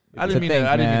 I didn't mean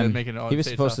to make it. He was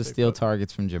supposed to steal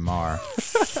targets from Jamar.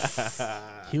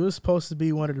 He was supposed to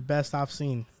be one of the best I've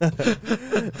seen.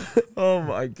 Oh,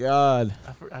 my God.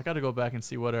 I got to go back and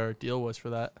see what our deal was for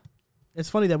that. It's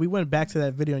funny that we went back to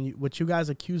that video, and what you guys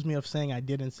accused me of saying I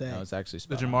didn't say. No, it's actually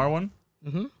The spot on. Jamar one.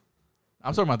 Mm-hmm.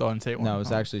 I'm talking about the Auden Tate one. No, it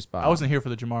was actually spot I wasn't here for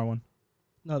the Jamar one.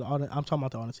 No, I'm talking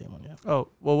about the Auden Tate one, yeah. Oh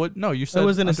well, what? No, you said It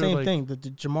was in the under, same like- thing. The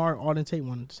Jamar Auden Tate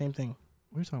one, the same thing.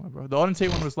 What are you talking about, bro? The Auden Tate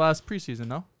one was last preseason,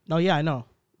 no? No, yeah, I know.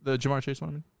 The Jamar Chase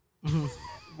one, I mean.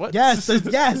 What? Yes, the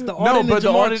Auden No, and but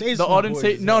Jamar Chase the one. Auden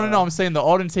Tate. No. I'm saying the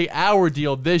Auden Tate hour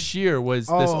deal this year was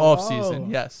this off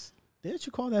season. Yes. Didn't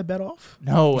you call that bet off?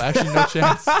 No, actually, no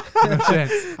chance. No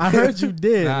chance. I heard you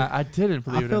did. Nah, I didn't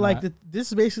believe I it. feel or like not. this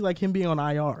is basically like him being on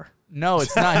IR. No,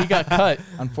 it's not. He got cut.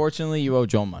 Unfortunately, you owe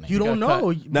Joe money. You don't got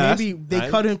know. Nah, Maybe that's- they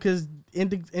cut him because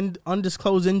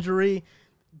undisclosed injury.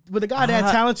 With a guy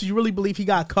that talented, you really believe he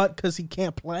got cut because he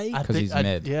can't play? I 'Cause think he's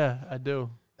mid. Yeah, I do.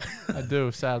 I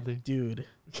do. Sadly, Dude.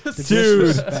 The Dude.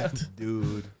 disrespect.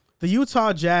 Dude. The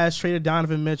Utah Jazz traded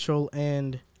Donovan Mitchell,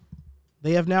 and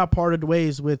they have now parted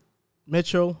ways with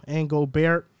Mitchell and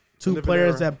Gobert, two Living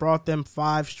players era. that brought them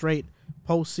 5 straight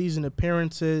postseason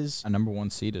appearances. A number 1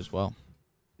 seed as well.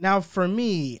 Now, for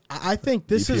me, I think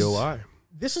this is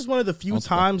one of the few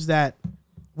Multiple. times that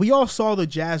we all saw the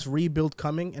Jazz rebuild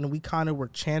coming, and we kind of were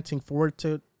chanting for it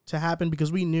to happen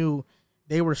because we knew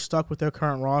they were stuck with their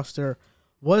current roster.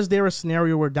 Was there a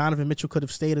scenario where Donovan Mitchell could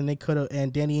have stayed and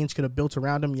and Danny Ainge could have built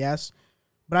around him? Yes.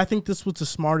 But I think this was the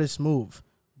smartest move.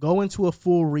 Go into a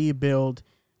full rebuild.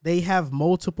 They have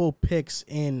multiple picks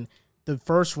in the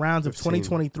first rounds of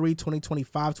 2023,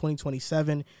 2025,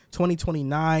 2027,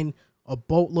 2029, a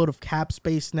boatload of cap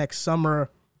space next summer.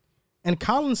 And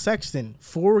Colin Sexton,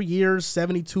 4 years,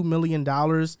 $72 million.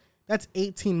 That's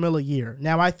 $18 million a year.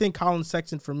 Now, I think Colin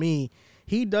Sexton, for me,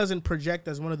 he doesn't project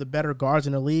as one of the better guards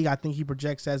in the league. I think he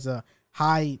projects as a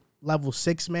high-level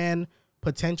 6-man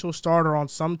potential starter on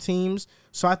some teams.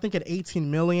 So I think at $18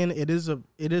 million, it is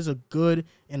a good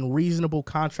and reasonable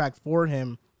contract for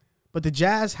him. But the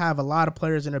Jazz have a lot of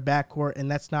players in their backcourt, and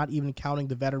that's not even counting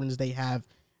the veterans they have.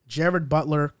 Jared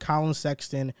Butler, Colin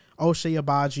Sexton, Ochai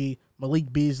Agbaji,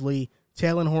 Malik Beasley,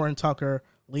 Taylor Horton-Tucker,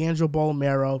 Leandro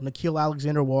Bolmero, Nickeil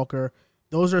Alexander-Walker.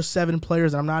 Those are 7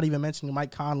 players, and I'm not even mentioning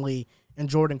Mike Conley and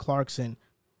Jordan Clarkson.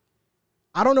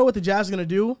 I don't know what the Jazz are going to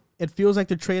do. It feels like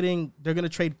they're going to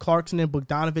trade Clarkson and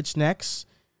Bogdanovich next.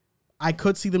 I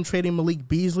could see them trading Malik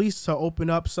Beasley to open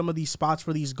up some of these spots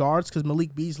for these guards because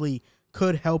Malik Beasley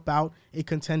could help out a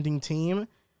contending team.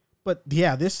 But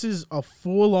yeah, this is a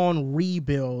full-on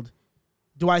rebuild.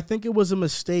 Do I think it was a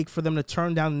mistake for them to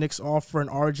turn down the Knicks offer and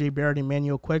RJ Barrett and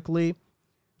Emmanuel quickly?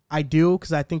 I do,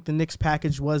 because I think the Knicks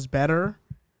package was better.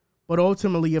 But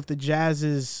ultimately, if the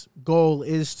Jazz's goal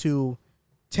is to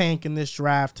tank in this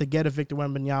draft, to get a Victor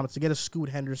Wembanyama, to get a Scoot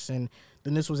Henderson,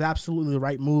 then this was absolutely the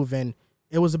right move. And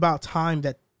it was about time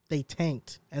that they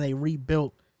tanked and they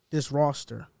rebuilt this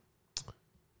roster.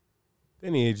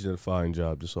 Danny Ainge did a fine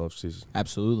job this offseason.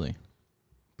 Absolutely.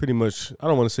 Pretty much, I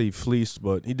don't want to say he fleeced,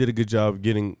 but he did a good job of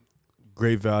getting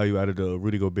great value out of the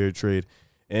Rudy Gobert trade.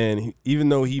 And even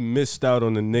though he missed out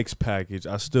on the Knicks package,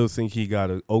 I still think he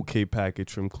got an okay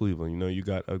package from Cleveland. You know, you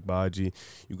got Agbaji,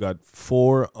 you got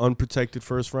 4 unprotected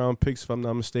first-round picks, if I'm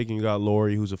not mistaken. You got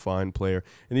Laurie, who's a fine player.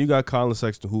 And then you got Colin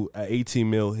Sexton, who at $18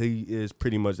 million, he is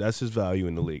pretty much, that's his value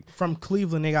in the league. From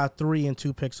Cleveland, they got 3 and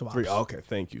 2 pick swaps. 3, okay,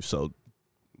 thank you. So,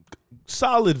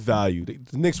 solid value.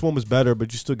 The Knicks one was better,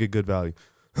 but you still get good value.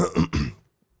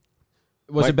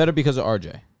 Was it better because of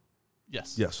RJ?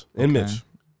 Yes. Yes, and Okay. Mitch.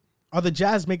 Are the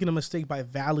Jazz making a mistake by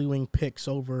valuing picks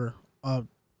over a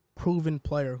proven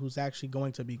player who's actually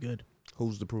going to be good?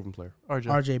 Who's the proven player?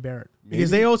 RJ Barrett.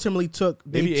 Because they ultimately took...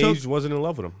 Maybe Ainge wasn't in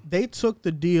love with him. They took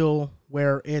the deal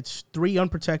where it's 3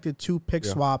 unprotected, 2 pick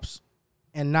swaps,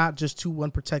 and not just 2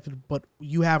 unprotected, but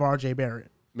you have RJ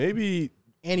Barrett. Maybe...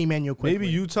 And Emmanuel quickly.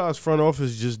 Maybe Utah's front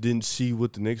office just didn't see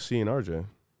what the Knicks see in RJ.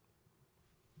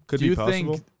 Could be possible. Do you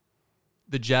think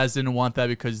the Jazz didn't want that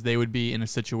because they would be in a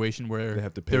situation where They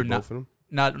have to pay both of them?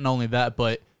 Not only that,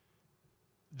 but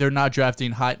they're not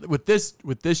drafting high. With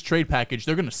this trade package,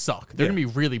 they're going to suck. They're going to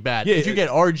be really bad. Yeah, if you get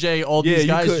RJ, all these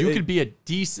guys, you could be a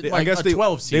decent, I guess a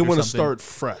 12 seed. They want to start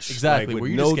fresh. Exactly, like, where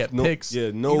you just get picks. Yeah,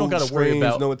 you no don't gotta worry strings,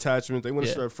 about no attachment. They want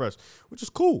to start fresh, which is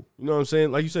cool. You know what I'm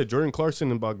saying? Like you said, Jordan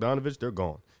Clarkson and Bogdanovich, they're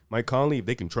gone. Mike Conley, if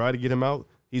they can try to get him out,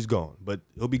 he's gone. But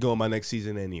he'll be gone by next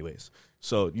season anyways.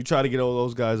 So you try to get all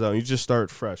those guys out, and you just start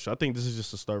fresh. I think this is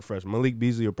just a start fresh. Malik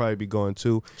Beasley will probably be gone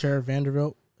too. Jared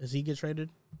Vanderbilt, does he get traded?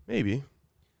 Maybe.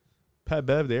 Pat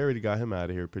Bev, they already got him out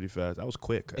of here pretty fast. That was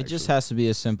quick. It just has to be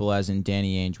as simple as in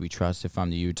Danny Ainge we trust if I'm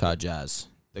the Utah Jazz.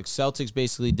 The Celtics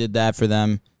basically did that for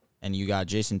them, and you got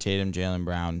Jason Tatum, Jaylen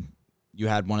Brown. You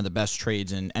had one of the best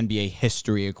trades in NBA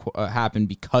history happen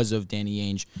because of Danny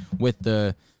Ainge with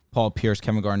the Paul Pierce,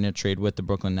 Kevin Garnett trade with the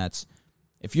Brooklyn Nets.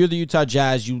 If you're the Utah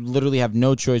Jazz, you literally have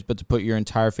no choice but to put your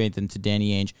entire faith into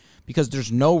Danny Ainge because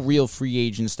there's no real free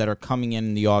agents that are coming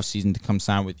in the offseason to come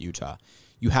sign with Utah.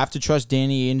 You have to trust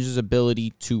Danny Ainge's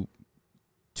ability to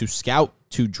scout,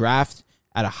 to draft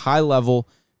at a high level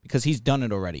because he's done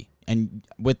it already. And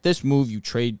with this move, you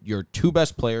trade your 2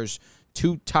 best players,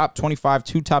 2 top 25,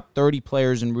 2 top 30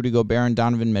 players in Rudy Gobert and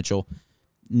Donovan Mitchell.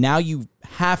 Now you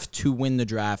have to win the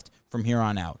draft from here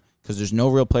on out because there's no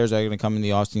real players that are going to come in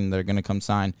the offseason that are going to come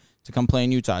sign to come play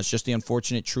in Utah. It's just the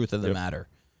unfortunate truth of the matter.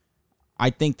 I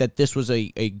think that this was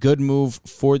a good move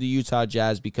for the Utah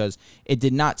Jazz because it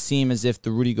did not seem as if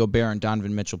the Rudy Gobert and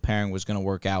Donovan Mitchell pairing was going to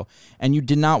work out. And you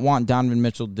did not want Donovan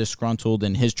Mitchell disgruntled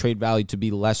and his trade value to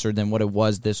be lesser than what it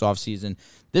was this offseason.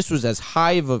 This was as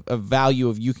high of a value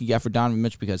of you can get for Donovan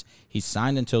Mitchell because he's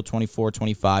signed until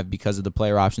 24-25 because of the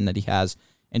player option that he has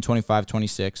in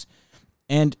 25-26.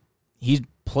 And he's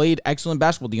played excellent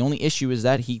basketball. The only issue is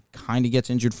that he kind of gets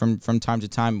injured from time to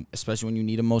time, especially when you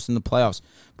need him most in the playoffs.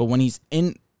 But when he's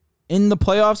in the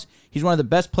playoffs, he's one of the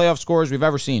best playoff scorers we've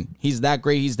ever seen. He's that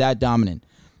great. He's that dominant.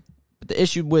 But the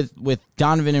issue with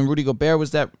Donovan and Rudy Gobert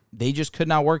was that they just could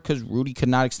not work because Rudy could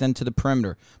not extend to the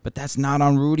perimeter. But that's not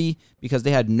on Rudy because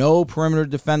they had no perimeter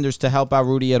defenders to help out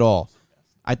Rudy at all.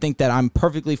 I think that I'm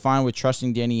perfectly fine with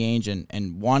trusting Danny Ainge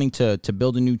and wanting to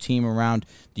build a new team around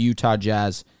the Utah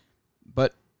Jazz.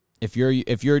 But if you're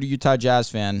a Utah Jazz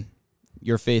fan,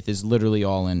 your faith is literally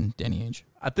all in Danny Ainge.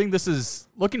 I think this is,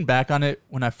 looking back on it,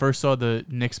 when I first saw the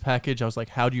Knicks package, I was like,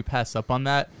 how do you pass up on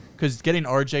that? Because getting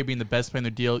RJ being the best player in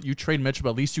the deal, you trade Mitchell, but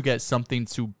at least you get something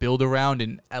to build around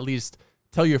and at least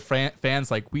tell your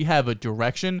fans, like, we have a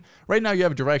direction. Right now you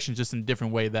have a direction just in a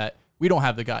different way that we don't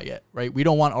have the guy yet, right? We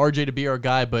don't want RJ to be our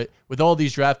guy, but with all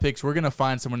these draft picks, we're going to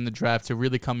find someone in the draft to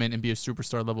really come in and be a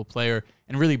superstar level player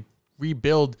and really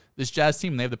rebuild this Jazz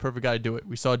team. They have the perfect guy to do it.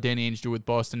 We saw Danny Ainge do it with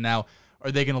Boston. Now,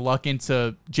 are they going to luck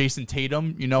into Jason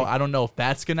Tatum? You know, I don't know if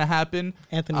that's going to happen.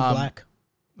 Anthony Black.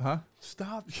 Huh?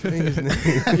 Stop saying his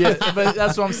name. Yeah, but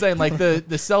that's what I'm saying. Like the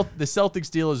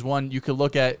Celtics deal is one you could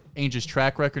look at Ainge's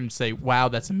track record and say, wow,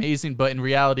 that's amazing. But in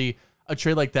reality, a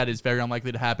trade like that is very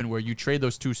unlikely to happen where you trade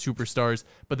those 2 superstars,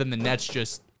 but then the Nets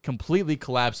just completely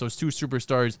collapse. Those 2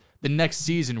 superstars the next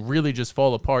season really just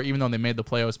fall apart, even though they made the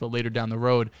playoffs, but later down the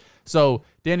road. So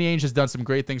Danny Ainge has done some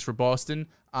great things for Boston.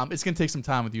 It's going to take some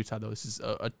time with Utah, though. This is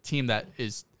a team that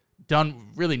is done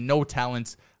really no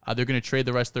talent. They're going to trade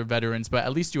the rest of their veterans, but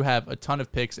at least you have a ton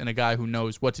of picks and a guy who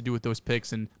knows what to do with those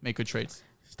picks and make good trades.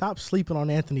 Stop sleeping on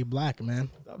Anthony Black, man.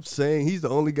 I'm saying he's the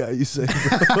only guy you say.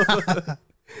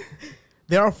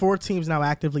 There are 4 teams now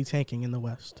actively tanking in the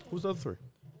West. Who's the other 3?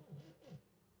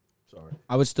 Sorry.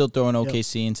 I would still throw an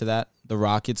OKC into that. The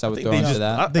Rockets, I would throw into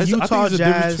that. The Utah I think there's a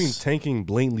Jazz. difference between tanking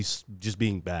blatantly just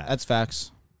being bad. That's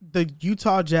facts. The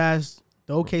Utah Jazz,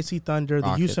 the OKC Thunder, the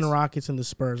Rockets. Houston Rockets, and the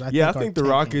Spurs. I think the tanking.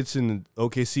 Rockets and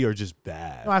OKC are just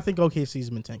bad. No, I think OKC's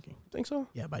been tanking. Think so?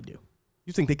 Yeah, I do.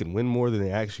 You think they can win more than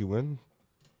they actually win?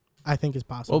 I think it's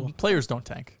possible. Well, players don't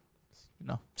tank.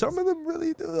 No. Some of them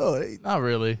really do. Though. Not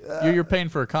really. You're paying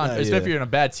for a contract. Especially if you're in a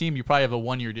bad team, you probably have a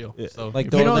 1-year deal. Yeah. So Like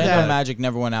if the you- Orlando Magic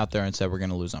never went out there and said we're going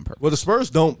to lose on purpose. Well, the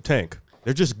Spurs don't tank.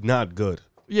 They're just not good.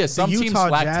 Yeah, some teams Utah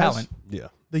lack Jazz- talent. Yeah.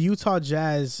 The Utah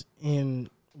Jazz in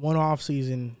one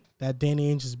offseason that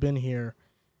Danny Ainge has been here,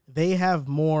 they have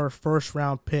more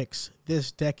first-round picks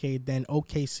this decade than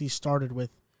OKC started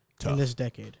with in this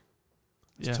decade.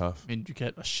 It's tough. I mean, you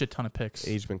get a shit ton of picks.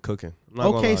 Age been cooking. I'm not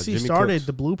gonna lie. OKC Jimmy started Cooks,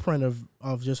 the blueprint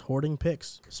of just hoarding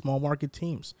picks, small market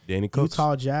teams. Danny Cooks.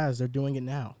 Utah Jazz, they're doing it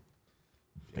now.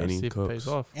 Gotta see Danny if it Cooks. pays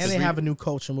off. And they have a new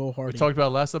coach in Will Hardy. We talked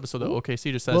about last episode that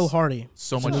OKC just has Will Hardy.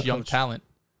 so is the much new young coach. talent.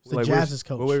 It's the Like, Jazz's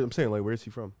coach. I'm saying, like, where's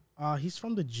he from? He's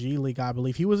from the G League, I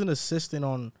believe. He was an assistant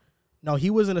on. No,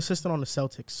 he was an assistant on the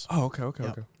Celtics. Oh, okay. Yep.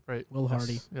 Okay. Right. Will Yes.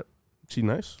 Hardy. Yep. Is he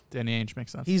nice? Danny Ainge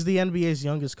makes sense. He's the NBA's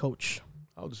youngest coach.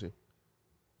 How old is he?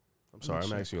 I'm sorry.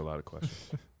 I'm asking you a lot of questions.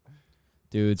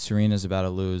 Dude, Serena's about to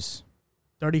lose.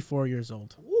 34 years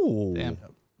old. Ooh. Damn.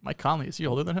 Mike Conley, is he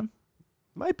older than him?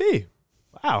 Might be.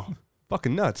 Wow.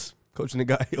 Fucking nuts. Coaching a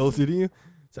guy older than you.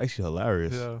 It's actually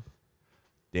hilarious.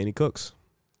 Danny Cooks.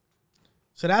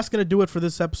 So that's going to do it for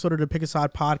this episode of the Pick a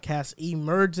Side Podcast,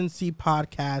 emergency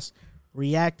podcast,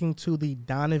 reacting to the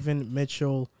Donovan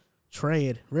Mitchell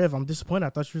trade. Riv, I'm disappointed. I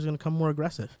thought you was going to come more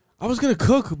aggressive. I was going to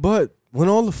cook, but when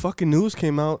all the fucking news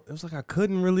came out, it was like I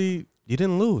couldn't really. You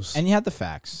didn't lose. And you had the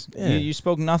facts. Yeah. You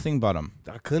spoke nothing but them.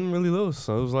 I couldn't really lose.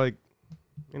 So it was like,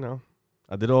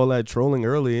 I did all that trolling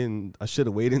early, and I should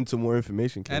have waited until more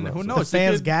information came And out. who So- knows? The they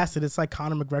fans could- gassed it. It's like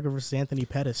Conor McGregor versus Anthony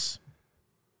Pettis.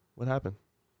 What happened?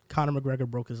 Conor McGregor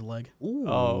broke his leg. Ooh.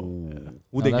 Oh. Who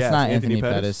No, they that's gassed? not Anthony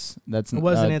Pettis. That's It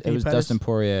wasn't It Anthony was Pettis. Dustin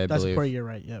Poirier, I That's believe. where you're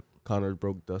right. Yep. Connor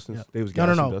broke Dustin. Yep. They was No.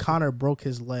 gassing Dustin. Connor broke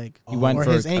his leg. He went or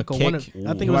for his a ankle. kick. One of- I think He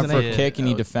it was went an for a ankle. kick and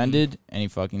he that was- defended and he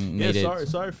fucking made it.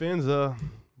 Sorry, fans.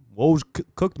 Woj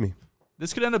cooked me.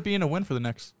 This could end up being a win for the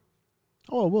Knicks.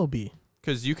 Oh, it will be.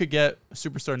 Because you could get a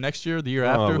superstar next year, the year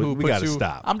Oh, after, we who puts gotta you.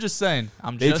 stop. I'm just saying.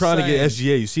 They trying to get saying.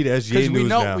 SGA. You see the SGA Because news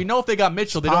now. we know if they got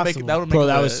Mitchell, they don't make possible. that would make Bro,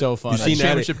 that a- was so funny. You a see now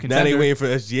championship they contender. waiting for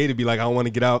SGA to be like, I want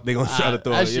to get out. They gonna try to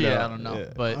throw it. SGA, I don't know,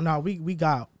 Yeah. but Oh, no, we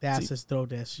got the assets to throw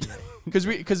to SGA.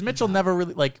 because Mitchell never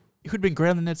really he could have been great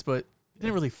on the Nets, but it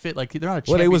didn't really fit. Like they're not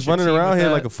a Well, they was running championship team around with here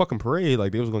that. like a fucking parade.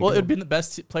 Like they was going. Well, it'd been the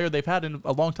best player they've had in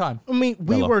a long time. I mean,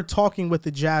 we Melo. were talking with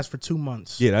the Jazz for 2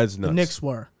 months. Yeah, that's nuts. The Knicks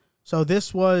were. So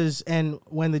this was, and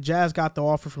when the Jazz got the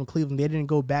offer from Cleveland, they didn't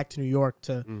go back to New York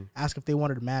to ask if they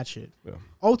wanted to match it. Yeah.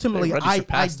 Ultimately, They already I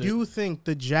surpassed it. do think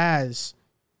the Jazz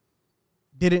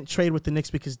didn't trade with the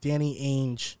Knicks because Danny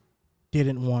Ainge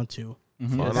didn't want to.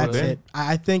 Fine, That's okay. it.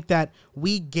 I think that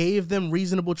we gave them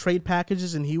reasonable trade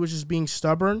packages, and he was just being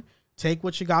stubborn. Take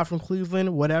what you got from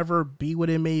Cleveland, whatever, be what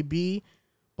it may be.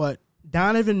 But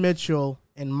Donovan Mitchell,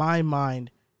 in my mind,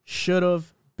 should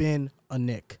have been a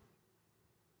Knick.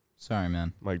 Sorry,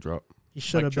 man. Mic drop. He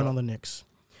should Mic have been drop. on the Knicks.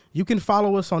 You can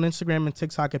follow us on Instagram and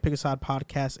TikTok at Pick Aside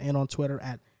Podcast and on Twitter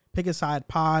at Pick Aside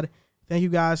Pod. Thank you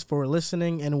guys for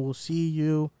listening, and we'll see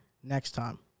you next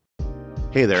time.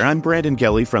 Hey there, I'm Brandon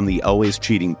Gelly from the Always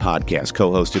Cheating podcast,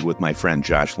 co-hosted with my friend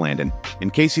Josh Landon. In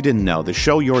case you didn't know, the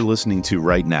show you're listening to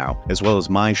right now, as well as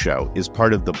my show, is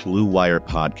part of the Blue Wire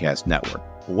Podcast Network.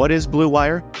 What is Blue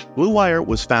Wire? Blue Wire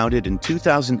was founded in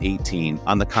 2018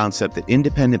 on the concept that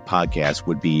independent podcasts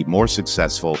would be more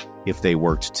successful if they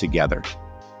worked together.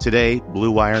 Today,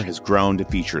 Blue Wire has grown to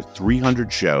feature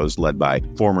 300 shows led by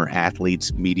former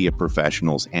athletes, media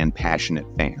professionals, and passionate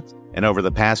fans. And over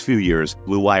the past few years,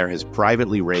 Blue Wire has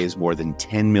privately raised more than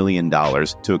 $10 million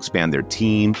to expand their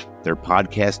team, their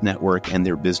podcast network, and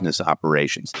their business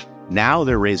operations. Now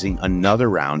they're raising another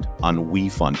round on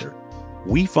WeFunder.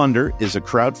 WeFunder is a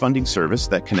crowdfunding service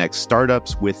that connects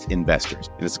startups with investors.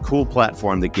 And it's a cool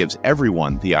platform that gives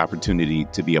everyone the opportunity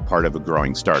to be a part of a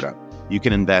growing startup. You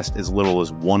can invest as little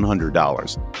as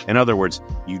 $100. In other words,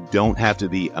 you don't have to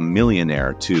be a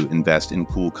millionaire to invest in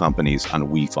cool companies on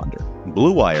WeFunder.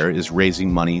 Blue Wire is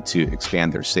raising money to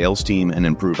expand their sales team and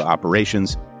improve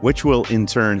operations, which will in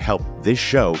turn help this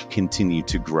show continue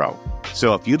to grow.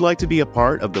 So if you'd like to be a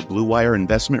part of the Blue Wire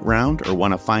investment round or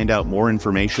want to find out more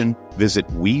information, visit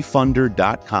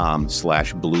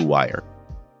wefunder.com/Blue Wire.